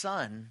oldest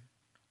son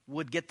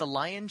would get the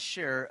lion's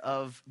share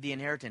of the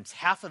inheritance,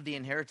 half of the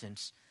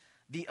inheritance.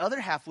 The other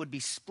half would be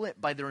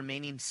split by the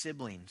remaining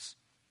siblings.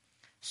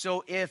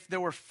 So if there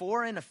were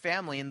 4 in a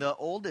family and the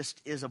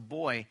oldest is a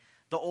boy,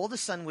 the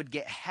oldest son would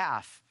get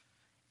half,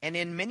 and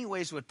in many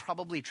ways would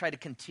probably try to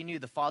continue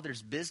the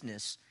father's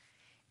business.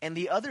 And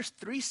the other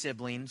 3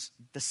 siblings,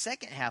 the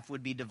second half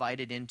would be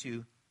divided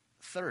into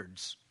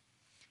thirds.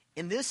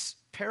 In this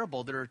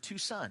parable, there are 2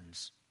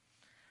 sons.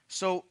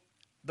 So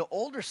the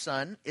older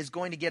son is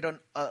going to get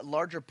a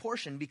larger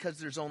portion because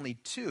there's only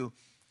 2.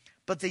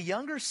 But the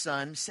younger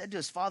son said to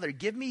his father,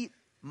 give me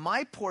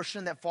my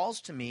portion that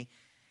falls to me.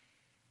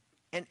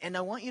 And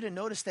I want you to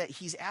notice that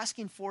he's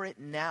asking for it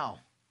now.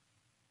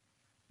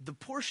 The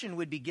portion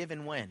would be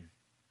given when?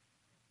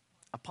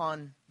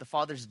 Upon the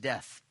father's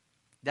death.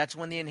 That's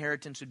when the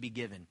inheritance would be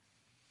given.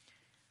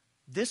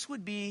 This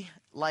would be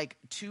like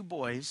 2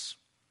 boys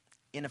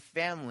in a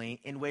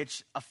family in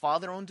which a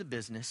father owned a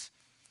business.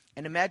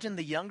 And imagine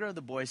the younger of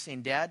the boys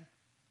saying, Dad,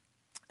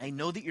 I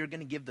know that you're going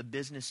to give the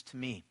business to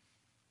me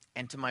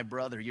and to my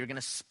brother. You're going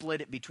to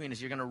split it between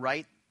us. You're going to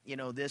write,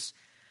 this.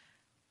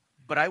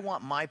 But I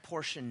want my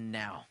portion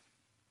now.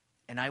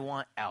 And I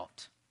want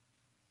out.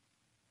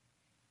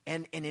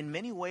 And in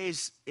many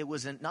ways, it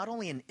was not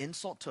only an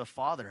insult to a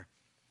father,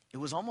 it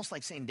was almost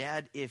like saying,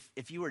 Dad,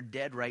 if you were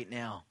dead right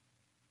now,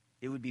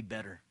 it would be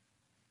better.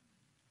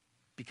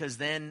 Because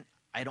then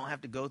I don't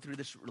have to go through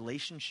this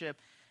relationship.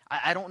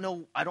 I don't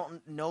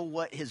know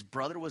what his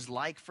brother was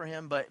like for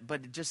him,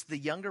 but just the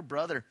younger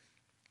brother,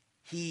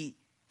 he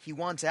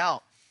wants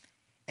out.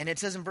 And it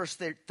says in verse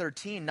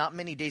 13, not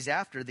many days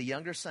after, the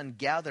younger son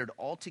gathered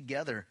all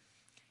together,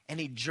 and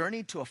he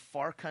journeyed to a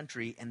far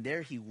country, and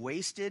there he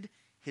wasted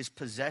his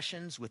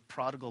possessions with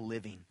prodigal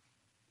living.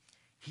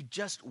 He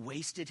just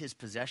wasted his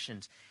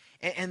possessions.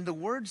 And the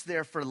words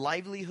there for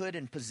livelihood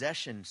and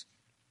possessions,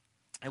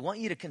 I want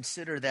you to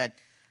consider that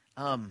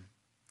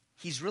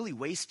he's really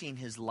wasting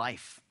his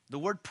life. The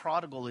word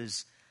prodigal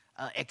is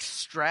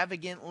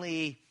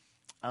extravagantly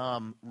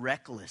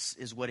reckless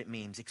is what it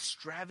means.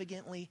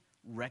 Extravagantly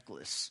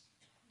reckless.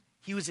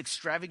 He was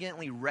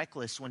extravagantly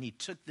reckless when he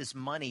took this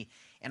money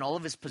and all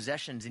of his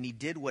possessions and he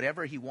did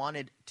whatever he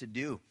wanted to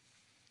do.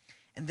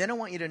 And then I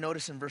want you to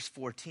notice in verse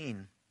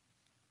 14,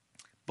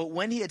 but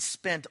when he had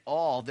spent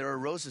all, there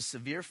arose a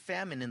severe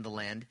famine in the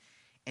land,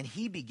 and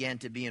he began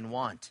to be in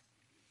want.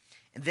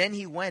 And then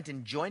he went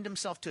and joined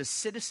himself to a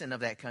citizen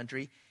of that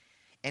country,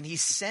 and he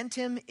sent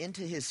him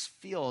into his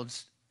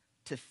fields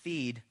to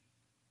feed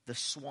the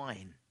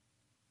swine.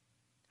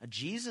 Now,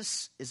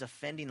 Jesus is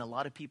offending a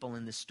lot of people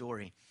in this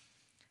story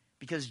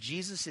because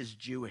Jesus is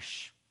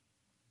Jewish.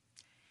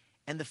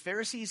 And the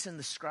Pharisees and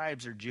the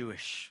scribes are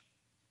Jewish.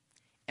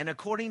 And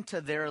according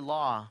to their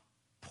law,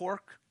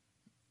 pork,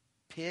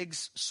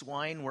 pigs,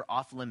 swine were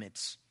off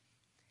limits.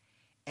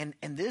 And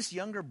this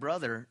younger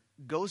brother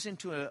goes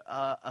into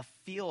a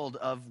field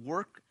of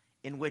work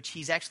in which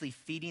he's actually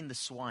feeding the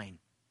swine.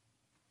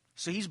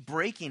 So he's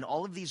breaking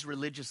all of these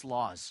religious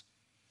laws.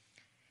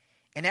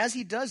 And as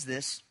he does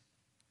this,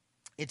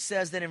 it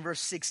says that in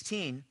verse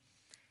 16,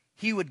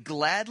 he would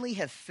gladly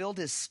have filled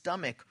his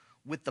stomach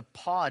with the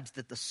pods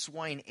that the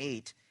swine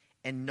ate,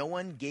 and no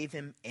one gave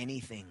him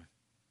anything.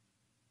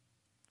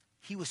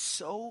 He was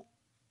so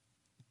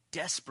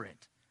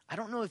desperate. I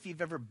don't know if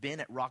you've ever been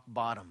at rock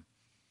bottom,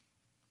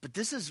 but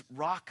this is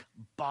rock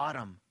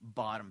bottom.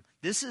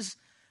 This is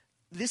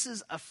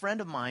a friend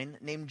of mine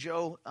named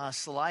Joe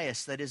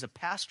Salias that is a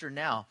pastor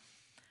now,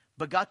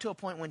 but got to a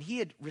point when he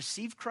had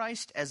received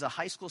Christ as a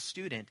high school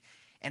student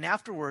and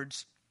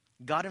afterwards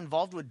got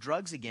involved with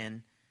drugs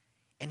again,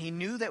 and he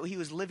knew that he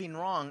was living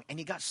wrong, and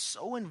he got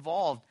so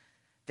involved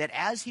that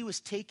as he was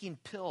taking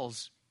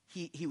pills,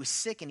 he was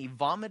sick and he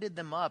vomited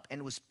them up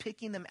and was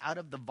picking them out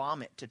of the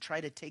vomit to try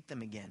to take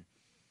them again.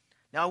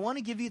 Now, I want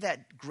to give you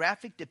that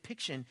graphic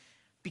depiction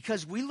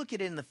because we look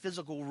at it in the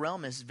physical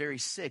realm as very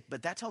sick,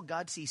 but that's how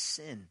God sees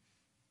sin,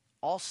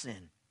 all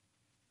sin.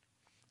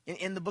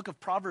 In the book of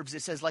Proverbs,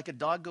 it says, like a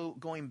dog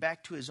going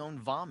back to his own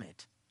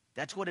vomit.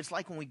 That's what it's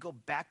like when we go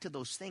back to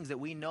those things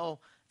that we know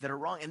that are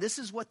wrong. And this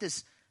is what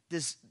this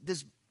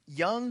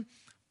young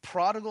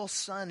prodigal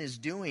son is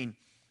doing.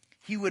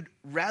 He would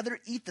rather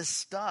eat the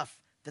stuff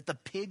that the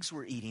pigs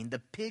were eating, the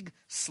pig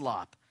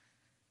slop.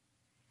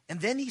 And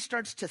then he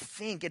starts to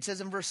think. It says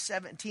in verse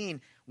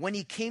 17, when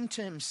he came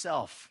to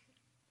himself,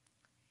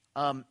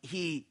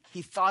 he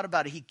thought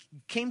about it. He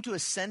came to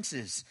his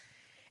senses.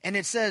 And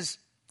it says,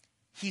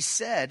 he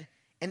said,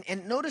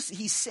 and notice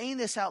he's saying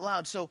this out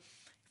loud. So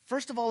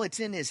first of all, it's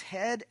in his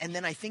head, and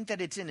then I think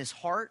that it's in his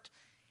heart.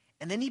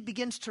 And then he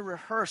begins to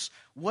rehearse,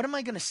 what am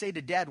I going to say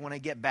to Dad when I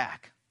get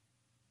back?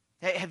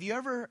 Hey, have you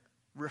ever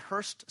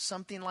rehearsed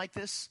something like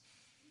this?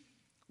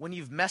 When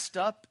you've messed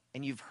up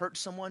and you've hurt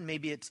someone,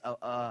 maybe it's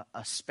a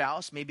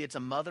spouse, maybe it's a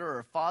mother or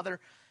a father,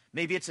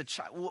 maybe it's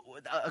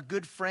a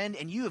good friend,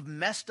 and you have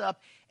messed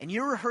up, and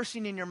you're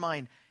rehearsing in your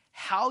mind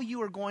how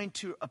you are going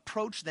to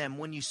approach them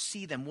when you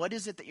see them. What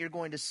is it that you're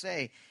going to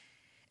say?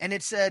 And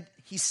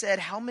he said,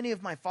 how many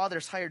of my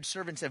father's hired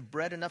servants have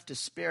bread enough to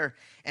spare,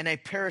 and I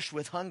perish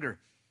with hunger?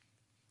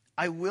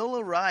 I will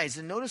arise.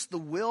 And notice the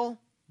will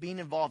being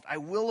involved. I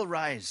will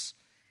arise,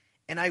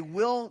 and I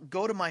will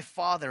go to my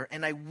father,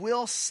 and I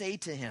will say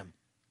to him,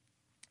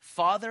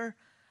 Father,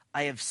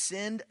 I have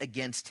sinned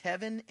against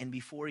heaven and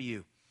before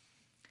you.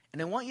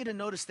 And I want you to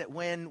notice that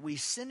when we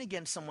sin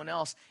against someone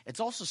else, it's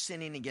also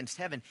sinning against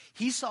heaven.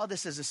 He saw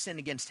this as a sin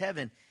against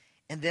heaven,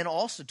 and then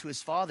also to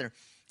his father.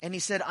 And he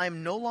said, I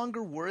am no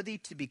longer worthy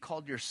to be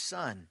called your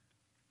son.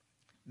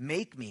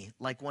 Make me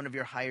like one of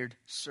your hired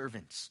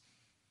servants.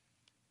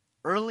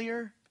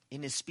 Earlier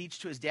in his speech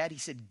to his dad, he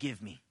said, give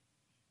me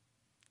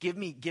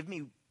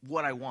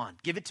what I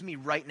want. Give it to me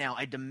right now.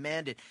 I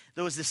demand it.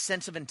 There was this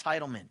sense of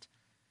entitlement.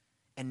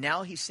 And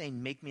now he's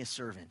saying, make me a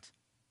servant.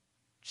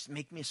 Just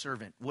make me a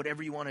servant,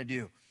 whatever you want to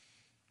do.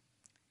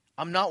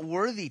 I'm not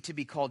worthy to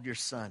be called your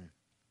son.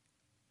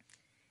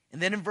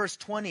 And then in verse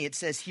 20, it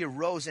says he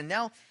arose. And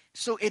now,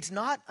 so it's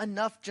not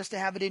enough just to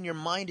have it in your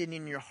mind and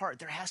in your heart.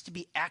 There has to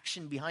be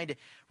action behind it.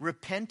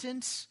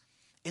 Repentance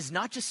is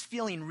not just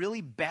feeling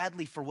really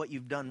badly for what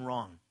you've done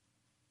wrong.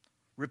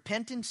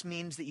 Repentance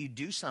means that you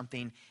do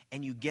something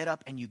and you get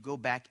up and you go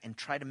back and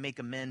try to make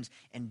amends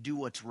and do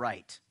what's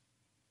right.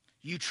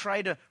 You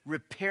try to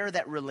repair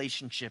that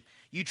relationship.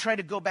 You try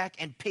to go back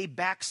and pay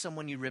back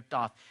someone you ripped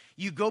off.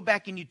 You go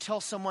back and you tell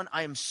someone,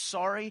 I am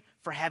sorry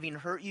for having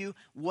hurt you.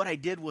 What I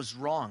did was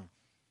wrong.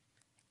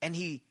 And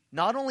he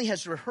not only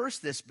has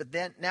rehearsed this, but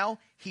then now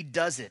he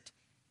does it.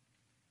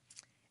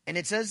 And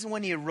it says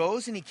when he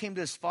arose and he came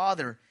to his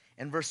father,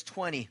 in verse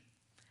 20,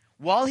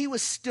 while he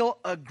was still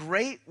a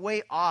great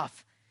way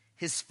off,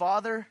 his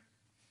father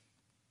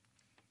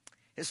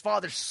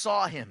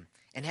saw him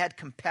and had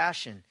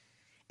compassion.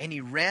 And he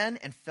ran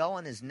and fell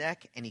on his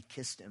neck and he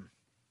kissed him.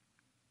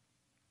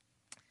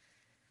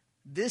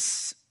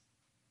 This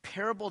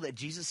parable that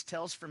Jesus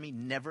tells for me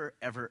never,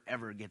 ever,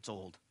 ever gets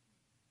old.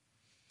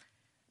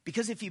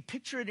 Because if you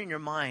picture it in your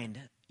mind,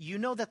 you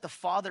know that the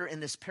Father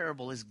in this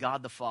parable is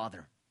God the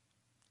Father,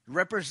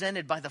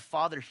 represented by the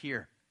Father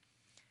here.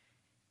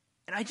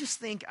 And I just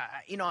think,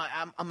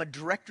 I'm a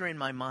director in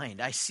my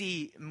mind. I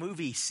see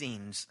movie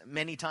scenes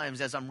many times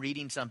as I'm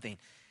reading something.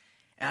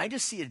 And I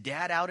just see a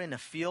dad out in a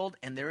field,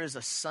 and there is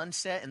a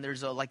sunset, and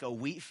there's a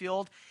wheat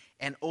field.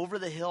 And over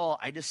the hill,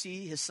 I just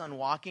see his son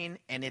walking,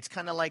 and it's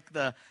kind of like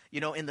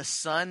in the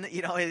sun,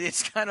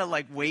 it's kind of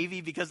like wavy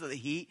because of the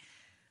heat.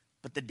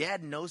 But the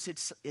dad knows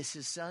it's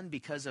his son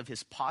because of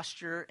his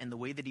posture and the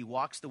way that he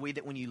walks, the way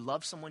that when you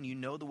love someone, you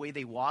know the way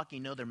they walk, you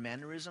know their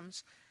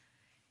mannerisms.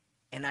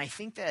 And I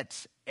think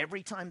that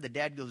every time the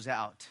dad goes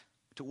out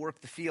to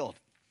work the field,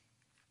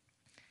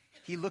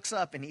 he looks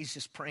up and he's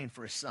just praying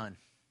for his son.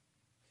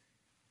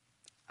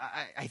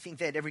 I think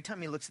that every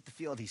time he looks at the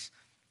field, he's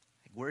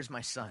like, where's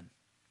my son?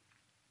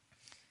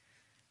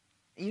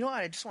 And you know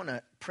what? I just want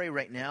to pray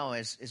right now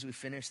as we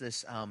finish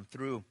this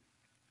through.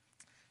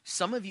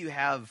 Some of you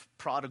have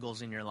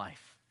prodigals in your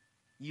life.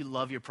 You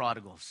love your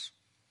prodigals.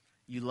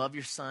 You love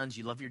your sons.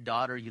 You love your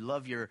daughter. You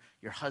love your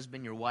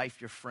husband, your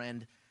wife, your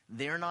friend.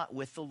 They're not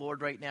with the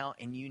Lord right now,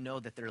 and you know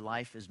that their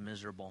life is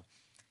miserable.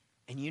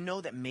 And you know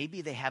that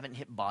maybe they haven't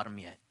hit bottom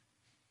yet.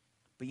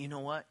 But you know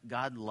what?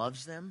 God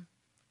loves them.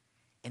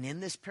 And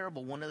in this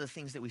parable, one of the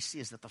things that we see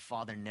is that the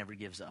Father never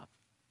gives up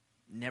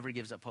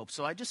hope.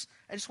 So I just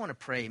want to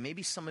pray.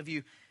 Maybe some of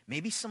you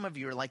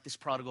are like this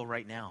prodigal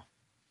right now.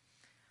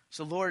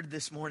 So Lord,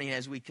 this morning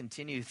as we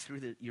continue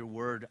through your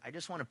word, I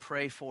just want to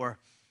pray for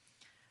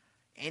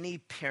any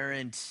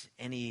parent,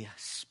 any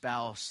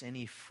spouse,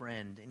 any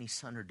friend, any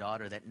son or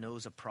daughter that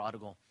knows a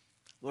prodigal.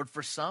 Lord,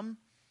 for some,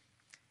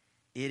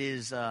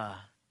 it's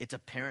a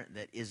parent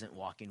that isn't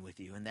walking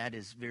with you, and that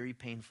is very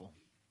painful.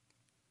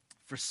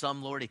 For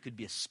some, Lord, it could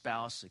be a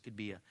spouse, it could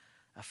be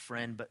a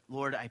friend. But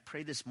Lord, I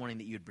pray this morning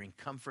that you would bring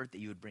comfort, that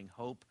you would bring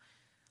hope.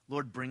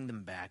 Lord, bring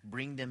them back.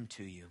 Bring them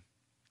to you.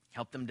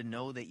 Help them to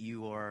know that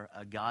you are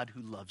a God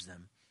who loves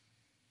them.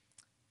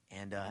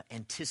 And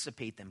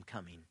anticipate them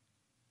coming.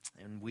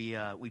 And we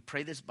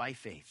pray this by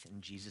faith.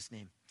 In Jesus'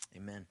 name,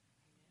 amen.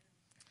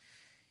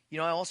 You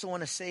know, I also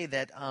want to say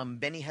that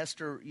Benny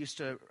Hester used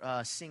to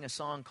sing a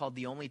song called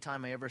 "The Only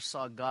Time I Ever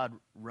Saw God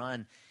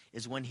Run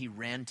Is When He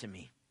Ran to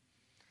Me."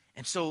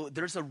 And so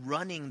there's a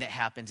running that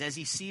happens as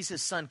he sees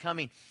his son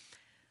coming.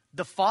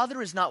 The father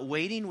is not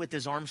waiting with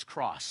his arms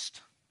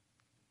crossed.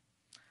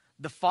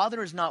 The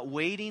father is not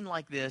waiting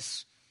like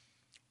this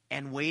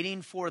and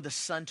waiting for the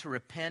son to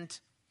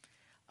repent.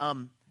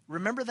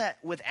 Remember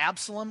that with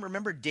Absalom?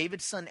 Remember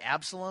David's son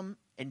Absalom?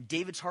 And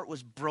David's heart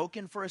was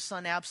broken for his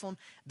son Absalom.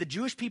 The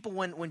Jewish people,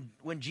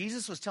 when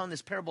Jesus was telling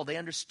this parable, they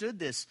understood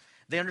this.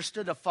 They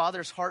understood a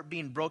father's heart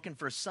being broken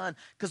for his son.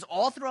 Because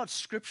all throughout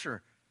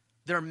Scripture,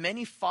 there are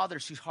many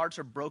fathers whose hearts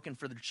are broken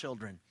for their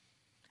children.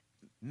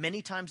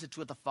 Many times it's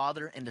with a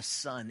father and a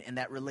son in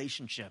that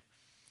relationship.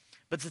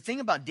 But the thing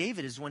about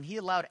David is when he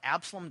allowed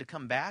Absalom to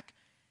come back,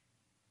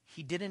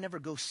 he didn't ever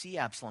go see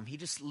Absalom. He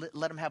just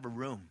let him have a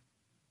room.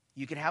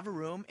 You could have a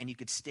room and you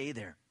could stay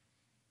there.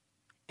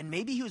 And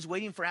maybe he was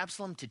waiting for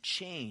Absalom to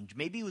change.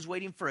 Maybe he was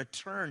waiting for a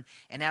turn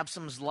in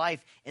Absalom's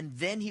life, and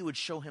then he would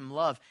show him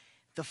love.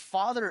 The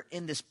father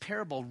in this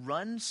parable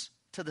runs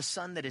to the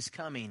son that is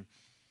coming,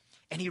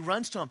 and he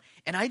runs to him.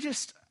 And I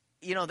just,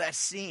 that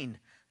scene,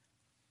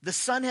 the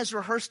son has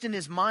rehearsed in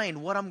his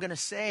mind what I'm going to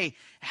say,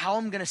 how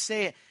I'm going to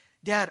say it.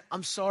 Dad,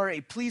 I'm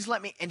sorry. Please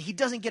let me. And he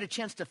doesn't get a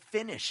chance to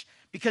finish,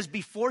 because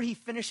before he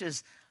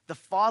finishes, the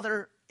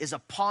father is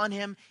upon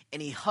him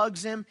and he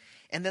hugs him.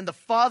 And then the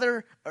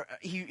father,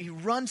 he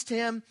runs to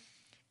him.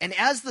 And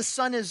as the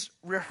son is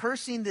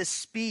rehearsing this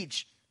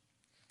speech,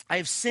 I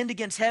have sinned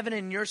against heaven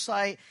and in your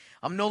sight.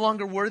 I'm no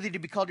longer worthy to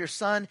be called your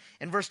son.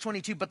 In verse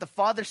 22, but the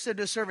father said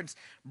to his servants,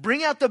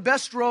 bring out the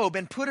best robe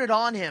and put it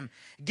on him.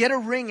 Get a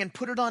ring and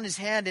put it on his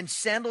hand and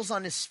sandals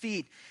on his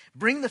feet.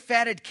 Bring the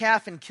fatted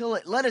calf and kill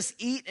it. Let us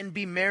eat and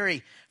be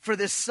merry. For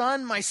this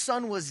son, my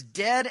son, was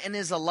dead and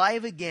is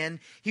alive again.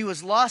 He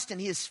was lost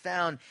and he is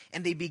found.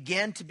 And they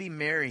began to be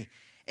merry.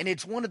 And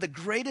it's one of the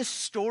greatest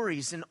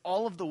stories in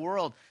all of the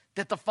world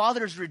that the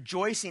father is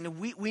rejoicing. And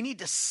we need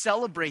to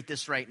celebrate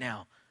this right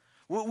now.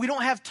 We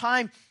don't have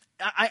time.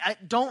 I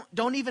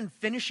don't even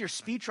finish your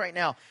speech right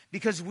now,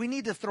 because we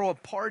need to throw a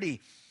party.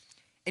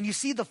 And you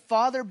see the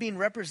Father being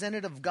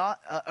representative of God,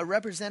 a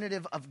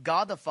representative of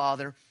God the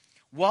Father.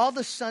 While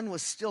the Son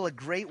was still a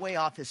great way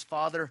off, his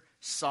Father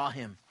saw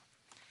him.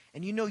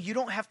 And you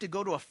don't have to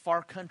go to a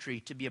far country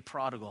to be a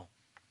prodigal.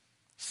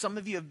 Some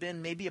of you have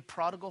been maybe a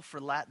prodigal for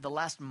the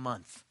last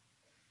month.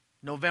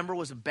 November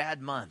was a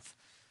bad month.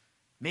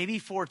 Maybe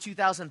for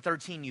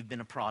 2013 you've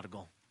been a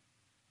prodigal.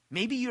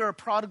 Maybe you're a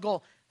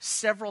prodigal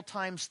several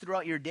times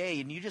throughout your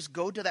day, and you just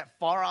go to that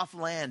far off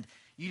land.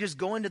 You just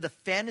go into the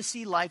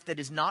fantasy life that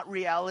is not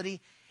reality.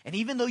 And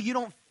even though you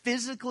don't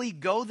physically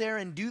go there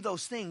and do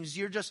those things,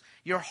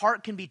 your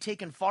heart can be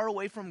taken far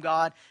away from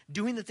God,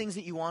 doing the things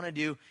that you want to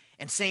do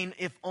and saying,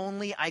 if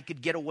only I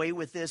could get away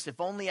with this, if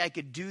only I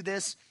could do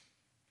this.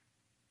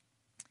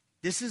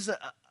 This is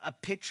a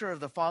picture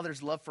of the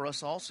Father's love for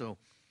us also,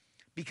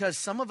 because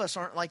some of us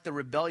aren't like the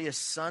rebellious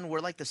son. We're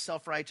like the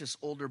self-righteous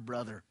older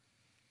brother.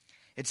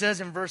 It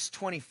says in verse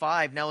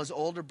 25, now his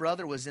older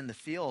brother was in the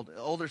field,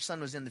 older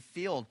son was in the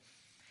field.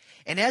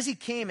 And as he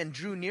came and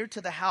drew near to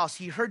the house,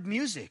 he heard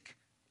music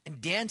and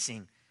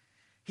dancing.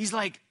 He's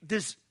like,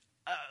 this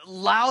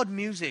loud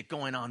music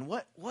going on.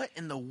 What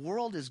in the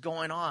world is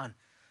going on?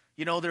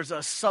 There's a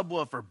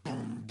subwoofer.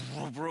 Boom,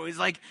 boom, boom. He's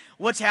like,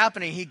 what's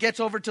happening? He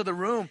gets over to the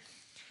room,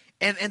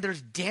 and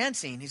there's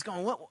dancing. He's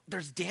going, what?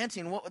 There's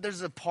dancing.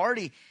 There's a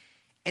party.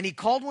 And he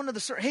called one of the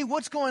servants. Hey,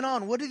 what's going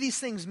on? What do these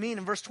things mean?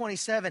 In verse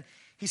 27,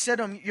 he said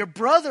to him, your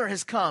brother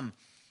has come.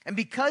 And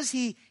because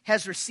he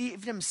has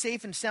received him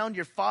safe and sound,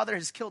 your father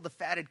has killed the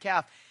fatted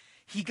calf.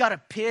 He got a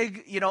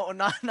pig,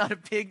 not a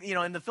pig.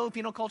 In the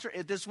Filipino culture,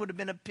 this would have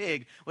been a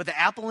pig with an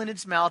apple in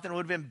its mouth, and it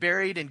would have been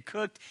buried and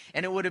cooked,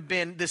 and it would have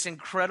been this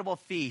incredible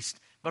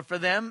feast. But for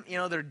them,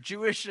 they're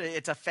Jewish.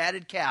 It's a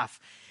fatted calf.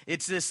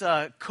 It's this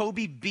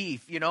Kobe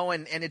beef,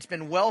 and it's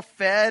been well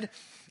fed.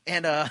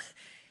 And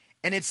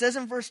it says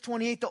in verse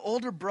 28, the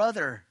older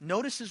brother,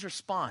 notice his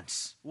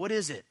response. What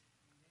is it?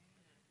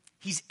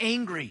 He's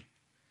angry.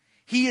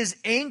 He is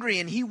angry,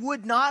 and he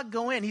would not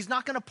go in. He's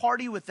not going to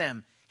party with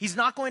them. He's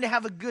not going to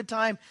have a good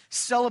time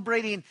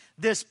celebrating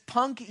this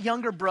punk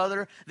younger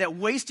brother that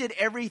wasted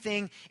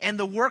everything, and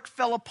the work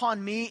fell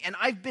upon me, and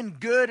I've been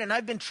good, and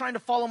I've been trying to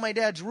follow my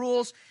dad's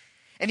rules.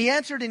 And he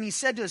answered, and he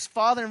said to his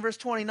father in verse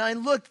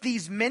 29, look,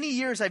 these many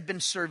years I've been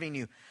serving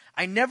you.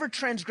 I never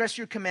transgressed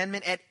your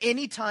commandment at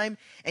any time,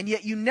 and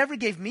yet you never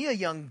gave me a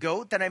young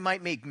goat that I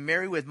might make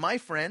merry with my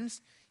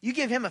friends. You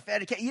gave him a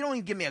fatted calf. You don't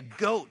even give me a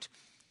goat.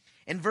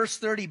 In verse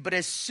 30, but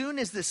as soon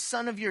as this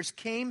son of yours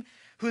came,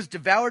 who has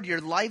devoured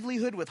your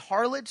livelihood with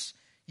harlots,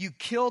 you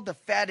killed the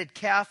fatted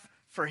calf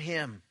for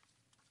him.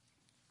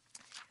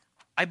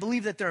 I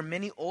believe that there are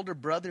many older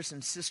brothers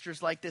and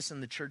sisters like this in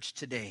the church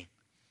today.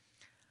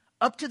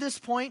 Up to this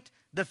point,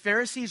 the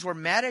Pharisees were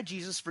mad at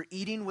Jesus for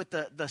eating with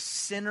the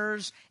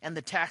sinners and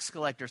the tax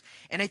collectors.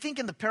 And I think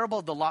in the parable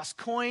of the lost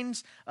coin,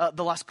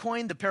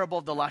 the parable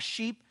of the lost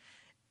sheep,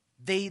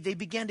 they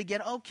began to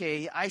get,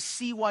 okay, I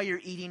see why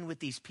you're eating with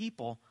these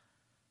people.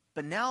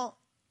 But now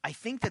I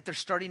think that they're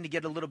starting to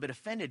get a little bit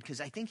offended,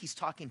 because I think he's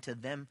talking to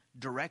them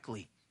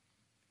directly.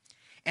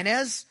 And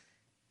as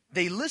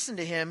they listen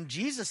to him,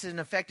 Jesus in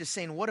effect is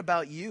saying, what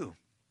about you?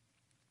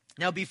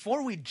 Now,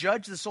 before we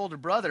judge this older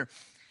brother,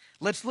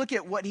 let's look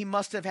at what he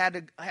must have had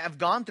to have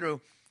gone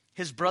through.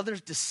 His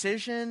brother's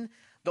decision.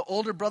 The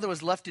older brother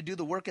was left to do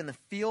the work in the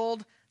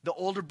field. The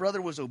older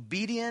brother was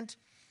obedient.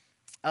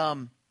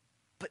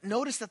 But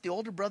notice that the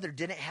older brother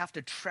didn't have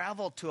to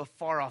travel to a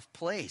far off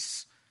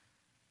place.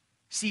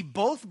 See,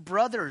 both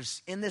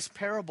brothers in this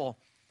parable,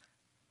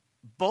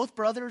 both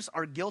brothers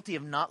are guilty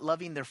of not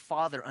loving their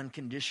father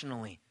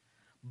unconditionally.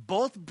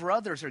 Both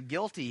brothers are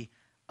guilty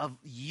of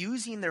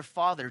using their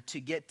father to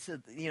get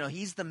to,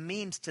 he's the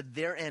means to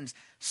their ends.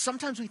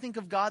 Sometimes we think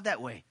of God that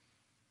way.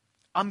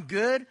 I'm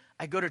good.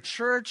 I go to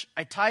church.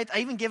 I tithe. I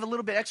even gave a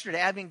little bit extra to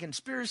Advent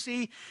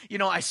Conspiracy.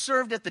 I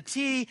served at the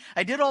T.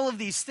 I did all of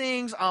these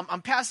things.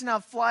 I'm passing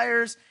out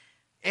flyers.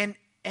 And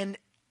and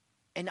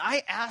and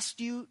I asked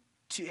you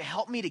to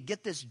help me to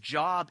get this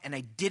job, and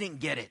I didn't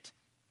get it.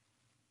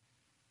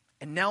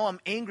 And now I'm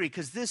angry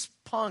because this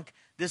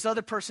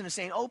other person is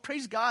saying, oh,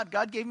 praise God,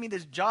 God gave me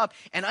this job.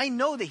 And I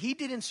know that he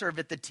didn't serve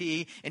at the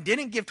T and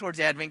didn't give towards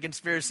Advent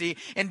Conspiracy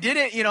and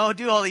didn't,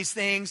 do all these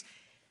things.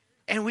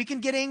 And we can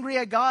get angry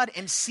at God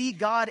and see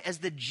God as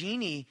the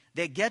genie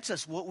that gets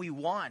us what we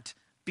want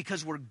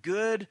because we're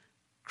good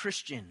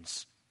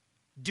Christians,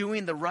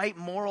 doing the right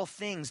moral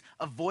things,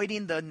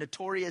 avoiding the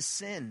notorious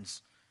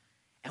sins.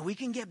 And we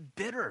can get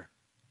bitter.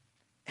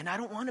 And I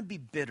don't want to be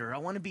bitter. I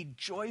want to be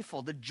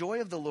joyful. The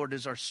joy of the Lord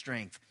is our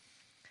strength.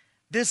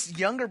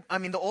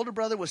 The older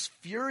brother was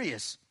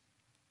furious.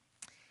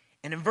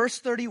 And in verse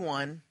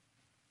 31,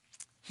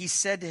 he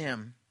said to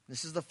him,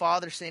 this is the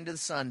father saying to the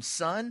son,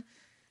 son,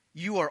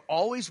 you are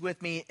always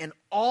with me, and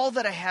all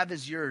that I have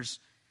is yours.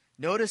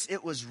 Notice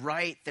it was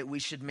right that we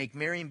should make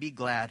merry and be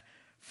glad.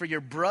 For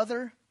your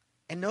brother,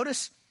 and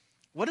notice,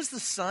 what does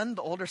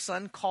the older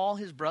son, call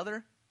his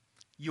brother?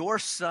 Your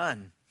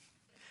son.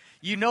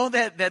 You know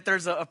that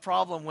there's a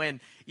problem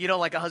when,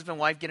 like a husband and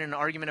wife get in an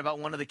argument about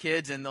one of the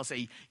kids, and they'll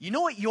say, you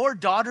know what your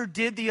daughter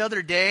did the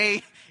other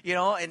day?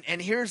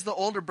 And here's the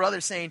older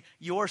brother saying,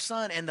 your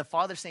son, and the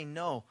father saying,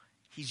 no,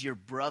 he's your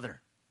brother.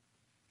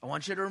 I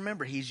want you to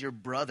remember, he's your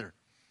brother.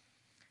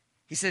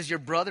 He says, your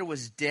brother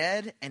was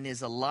dead and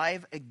is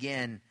alive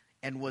again,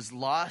 and was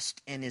lost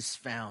and is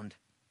found.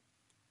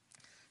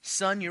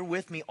 Son, you're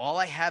with me. All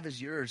I have is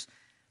yours.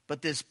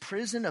 But this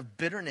prison of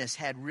bitterness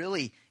had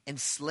really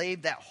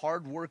enslaved that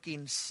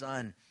hardworking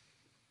son.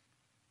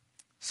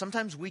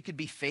 Sometimes we could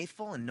be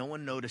faithful and no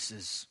one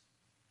notices.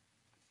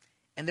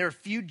 And there are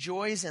few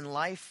joys in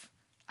life,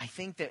 I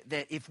think,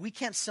 that if we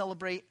can't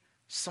celebrate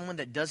someone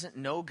that doesn't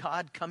know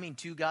God, coming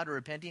to God or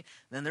repenting,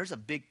 then there's a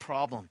big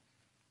problem.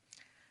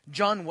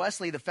 John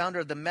Wesley, the founder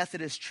of the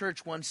Methodist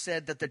Church, once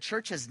said that the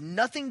church has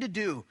nothing to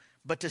do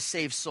but to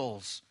save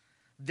souls.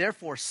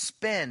 Therefore,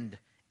 spend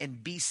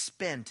and be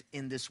spent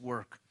in this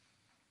work.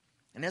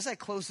 And as I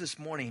close this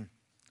morning,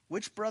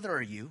 which brother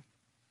are you?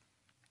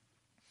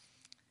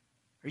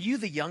 Are you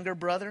the younger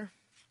brother?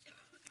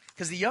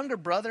 Because the younger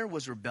brother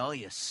was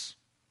rebellious.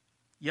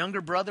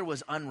 Younger brother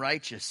was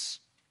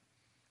unrighteous.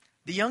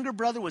 The younger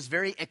brother was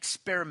very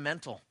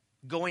experimental,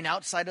 going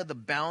outside of the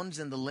bounds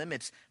and the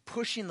limits,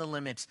 pushing the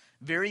limits,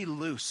 very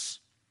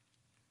loose.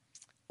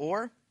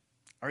 Or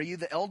are you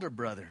the elder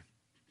brother?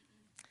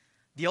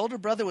 The older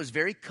brother was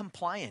very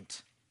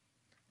compliant,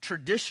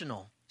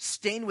 traditional,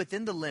 staying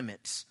within the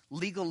limits,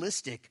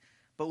 legalistic,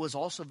 but was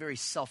also very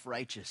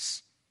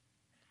self-righteous.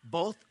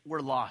 Both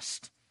were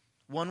lost.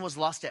 One was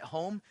lost at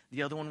home,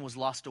 the other one was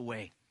lost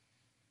away.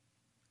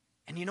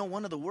 And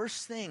one of the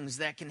worst things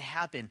that can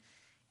happen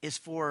is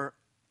for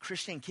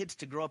Christian kids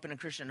to grow up in a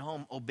Christian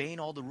home, obeying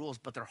all the rules,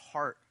 but their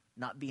heart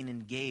not being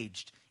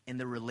engaged in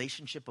the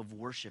relationship of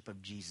worship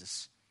of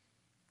Jesus.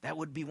 That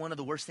would be one of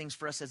the worst things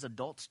for us as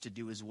adults to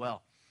do as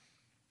well.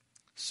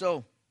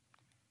 So,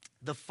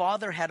 the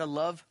father had a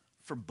love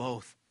for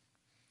both.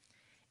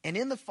 And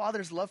in the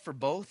father's love for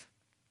both,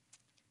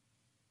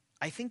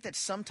 I think that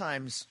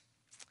sometimes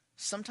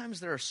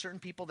there are certain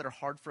people that are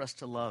hard for us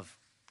to love.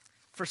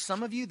 For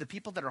some of you, the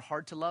people that are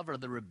hard to love are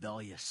the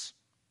rebellious.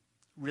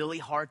 Really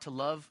hard to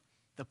love.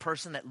 The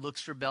person that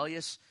looks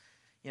rebellious,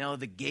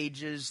 the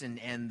gauges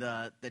and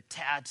the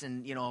tats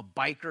and, a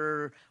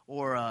biker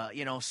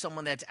or,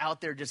 someone that's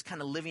out there just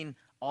kind of living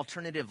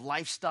alternative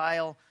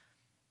lifestyle.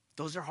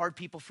 Those are hard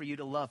people for you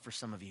to love for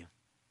some of you.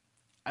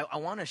 I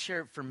want to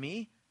share, for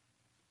me,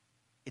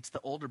 it's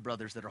the older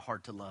brothers that are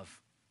hard to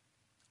love.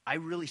 I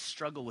really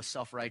struggle with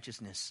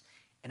self-righteousness.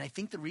 And I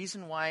think the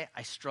reason why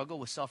I struggle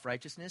with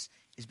self-righteousness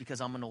is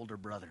because I'm an older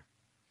brother.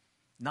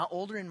 Not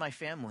older in my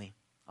family.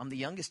 I'm the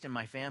youngest in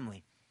my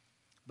family.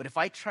 But if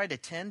I try to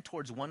tend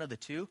towards one of the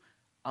two,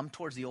 I'm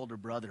towards the older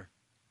brother.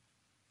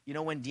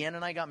 When Deanna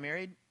and I got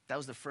married, that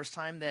was the first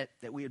time that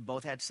we had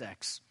both had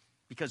sex,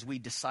 because we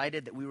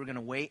decided that we were going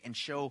to wait and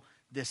show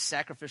this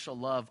sacrificial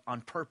love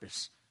on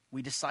purpose.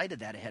 We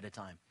decided that ahead of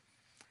time.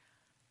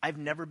 I've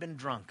never been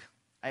drunk.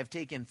 I have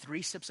taken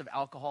 3 sips of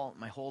alcohol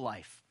my whole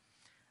life.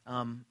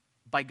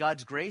 By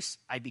God's grace,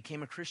 I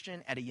became a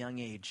Christian at a young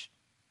age.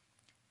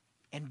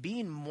 And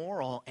being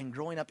moral and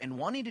growing up and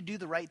wanting to do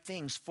the right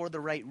things for the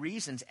right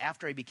reasons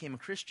after I became a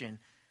Christian,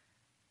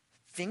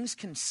 things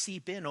can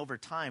seep in over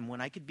time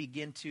when I could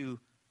begin to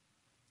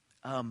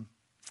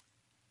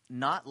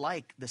not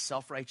like the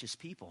self-righteous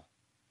people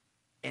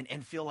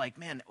and feel like,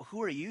 man,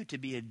 who are you to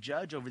be a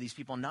judge over these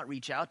people and not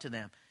reach out to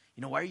them?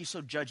 Why are you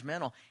so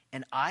judgmental?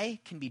 And I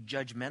can be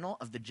judgmental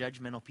of the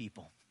judgmental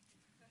people.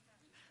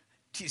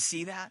 Do you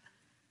see that?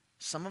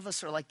 Some of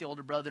us are like the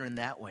older brother in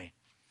that way.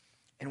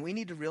 And we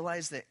need to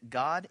realize that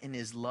God, in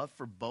his love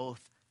for both,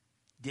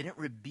 didn't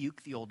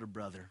rebuke the older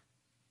brother.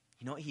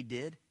 You know what he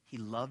did? He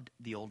loved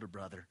the older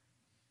brother.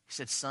 He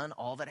said, son,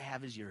 all that I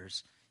have is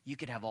yours. You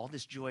could have all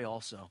this joy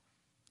also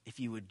if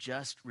you would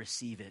just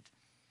receive it.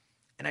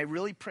 And I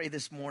really pray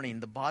this morning,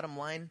 the bottom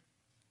line,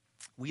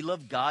 we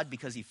love God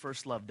because he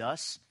first loved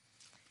us.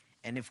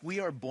 And if we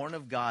are born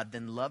of God,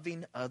 then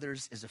loving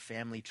others is a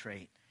family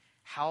trait.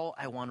 How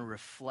I want to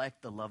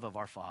reflect the love of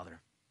our Father.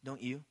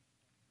 Don't you?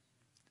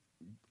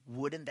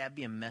 Wouldn't that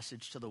be a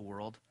message to the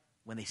world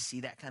when they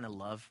see that kind of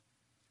love?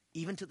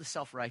 Even to the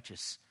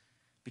self-righteous.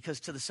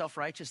 Because to the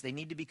self-righteous, they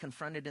need to be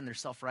confronted in their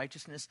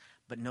self-righteousness,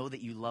 but know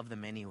that you love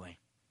them anyway.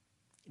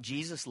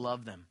 Jesus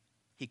loved them.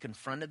 He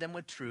confronted them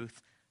with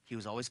truth. He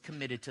was always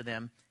committed to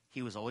them.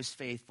 He was always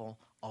faithful,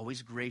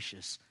 always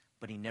gracious,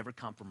 but he never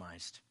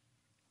compromised.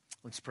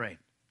 Let's pray.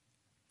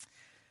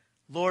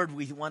 Lord,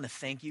 we want to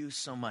thank you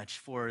so much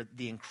for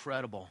the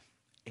incredible,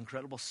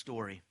 incredible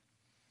story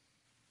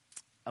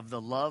of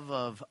the love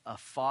of a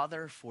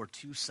father for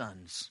two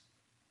sons.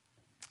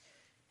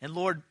 And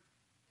Lord,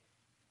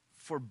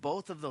 for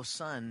both of those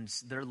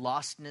sons, their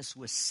lostness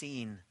was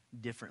seen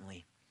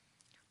differently.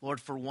 Lord,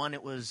 for one,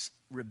 it was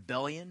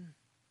rebellion,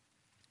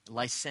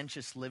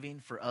 licentious living.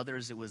 For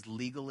others, it was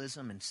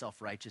legalism and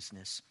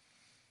self-righteousness.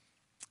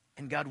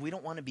 And God, we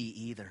don't want to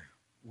be either.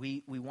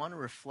 We want to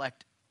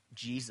reflect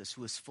Jesus,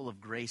 who is full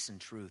of grace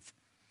and truth.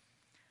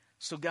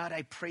 So God,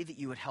 I pray that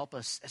you would help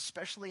us,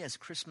 especially as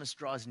Christmas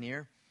draws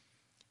near.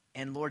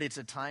 And Lord, it's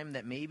a time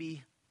that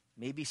maybe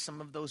some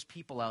of those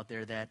people out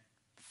there that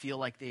feel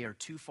like they are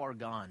too far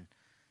gone,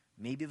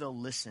 maybe they'll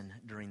listen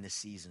during this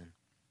season.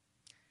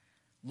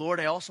 Lord,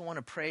 I also want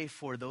to pray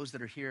for those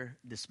that are here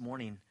this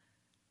morning.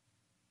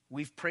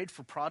 We've prayed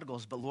for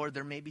prodigals, but Lord,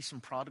 there may be some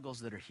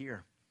prodigals that are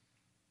here.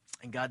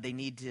 And God, they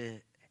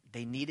needed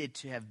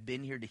to have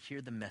been here to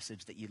hear the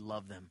message that you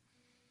love them.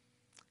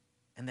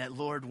 And that,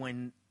 Lord,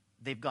 when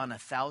they've gone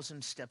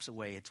 1,000 steps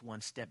away, it's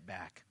one step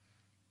back.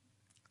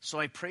 So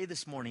I pray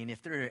this morning,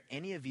 if there are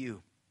any of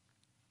you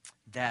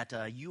that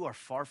you are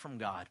far from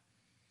God,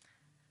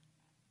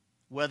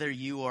 whether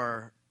you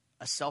are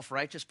a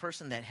self-righteous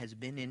person that has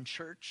been in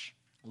church,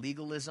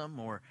 legalism,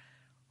 or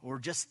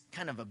just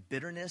kind of a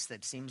bitterness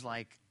that seems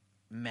like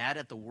mad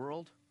at the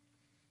world,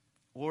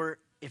 or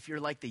if you're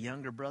like the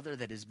younger brother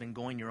that has been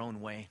going your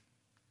own way,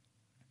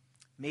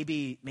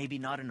 maybe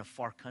not in a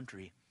far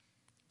country,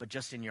 but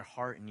just in your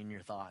heart and in your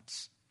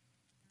thoughts.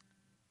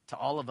 To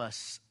all of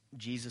us,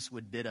 Jesus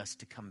would bid us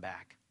to come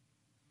back.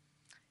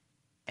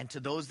 And to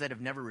those that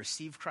have never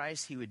received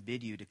Christ, he would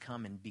bid you to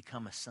come and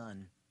become a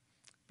son,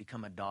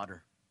 become a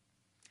daughter.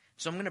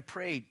 So I'm going to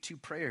pray two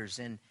prayers.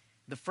 And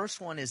the first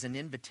one is an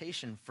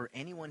invitation for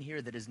anyone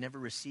here that has never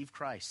received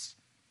Christ,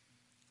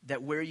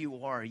 that where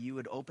you are, you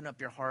would open up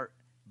your heart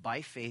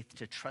by faith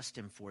to trust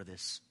him for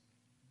this.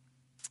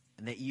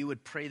 And that you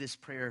would pray this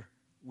prayer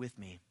with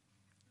me.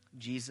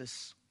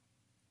 Jesus,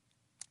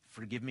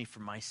 forgive me for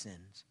my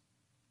sins.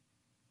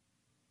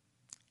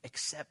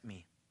 Accept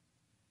me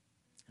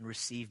and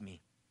receive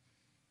me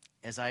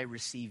as I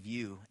receive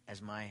you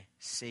as my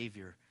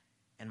Savior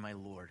and my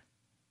Lord.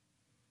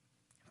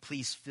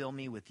 Please fill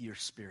me with your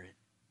Spirit.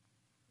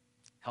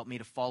 Help me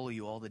to follow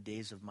you all the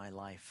days of my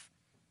life.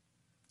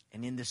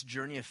 And in this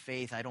journey of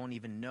faith, I don't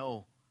even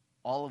know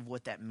all of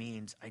what that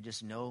means. I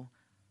just know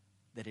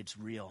that it's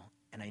real,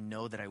 and I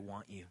know that I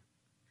want you.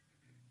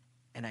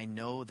 And I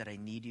know that I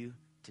need you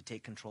to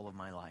take control of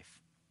my life.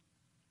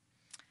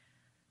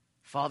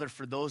 Father,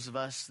 for those of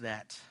us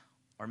that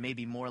are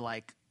maybe more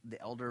like the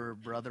elder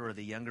brother or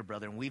the younger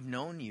brother, and we've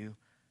known you,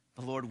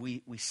 but Lord,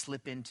 we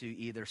slip into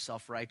either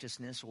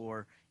self-righteousness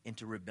or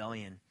into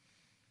rebellion.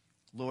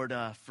 Lord,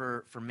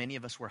 for many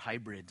of us, we're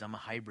hybrids. I'm a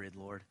hybrid,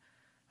 Lord.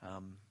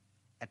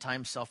 At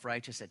times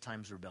self-righteous, at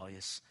times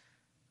rebellious.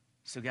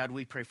 So God,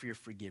 we pray for your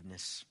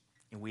forgiveness.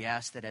 And we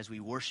ask that as we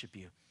worship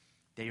you,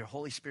 that your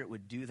Holy Spirit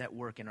would do that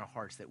work in our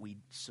hearts that we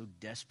so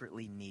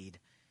desperately need.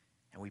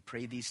 And we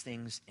pray these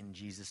things in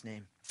Jesus'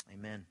 name.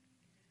 Amen.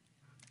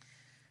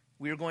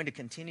 We are going to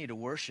continue to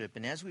worship.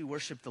 And as we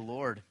worship the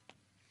Lord,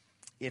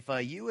 if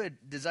you would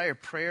desire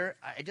prayer,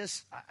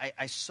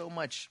 I so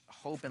much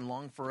hope and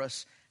long for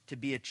us to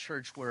be a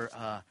church where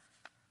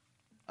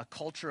a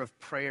culture of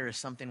prayer is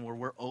something where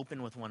we're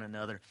open with one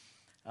another.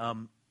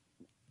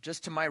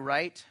 Just to my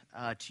right,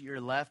 to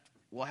your left,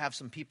 we'll have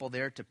some people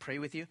there to pray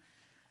with you.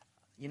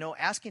 You know,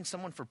 asking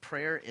someone for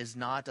prayer is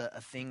not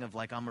a thing of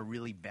like, I'm a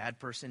really bad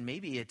person.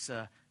 Maybe it's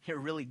you're a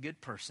really good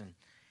person,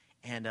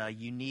 and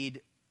you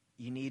need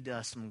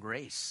some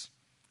grace.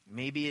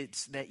 Maybe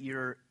it's that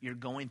you're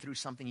going through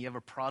something. You have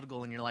a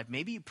prodigal in your life.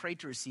 Maybe you prayed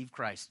to receive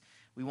Christ.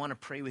 We want to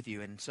pray with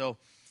you, and so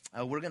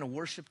we're going to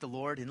worship the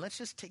Lord. And let's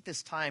just take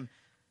this time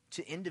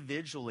to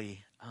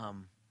individually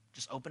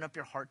just open up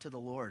your heart to the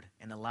Lord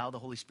and allow the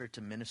Holy Spirit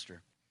to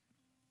minister.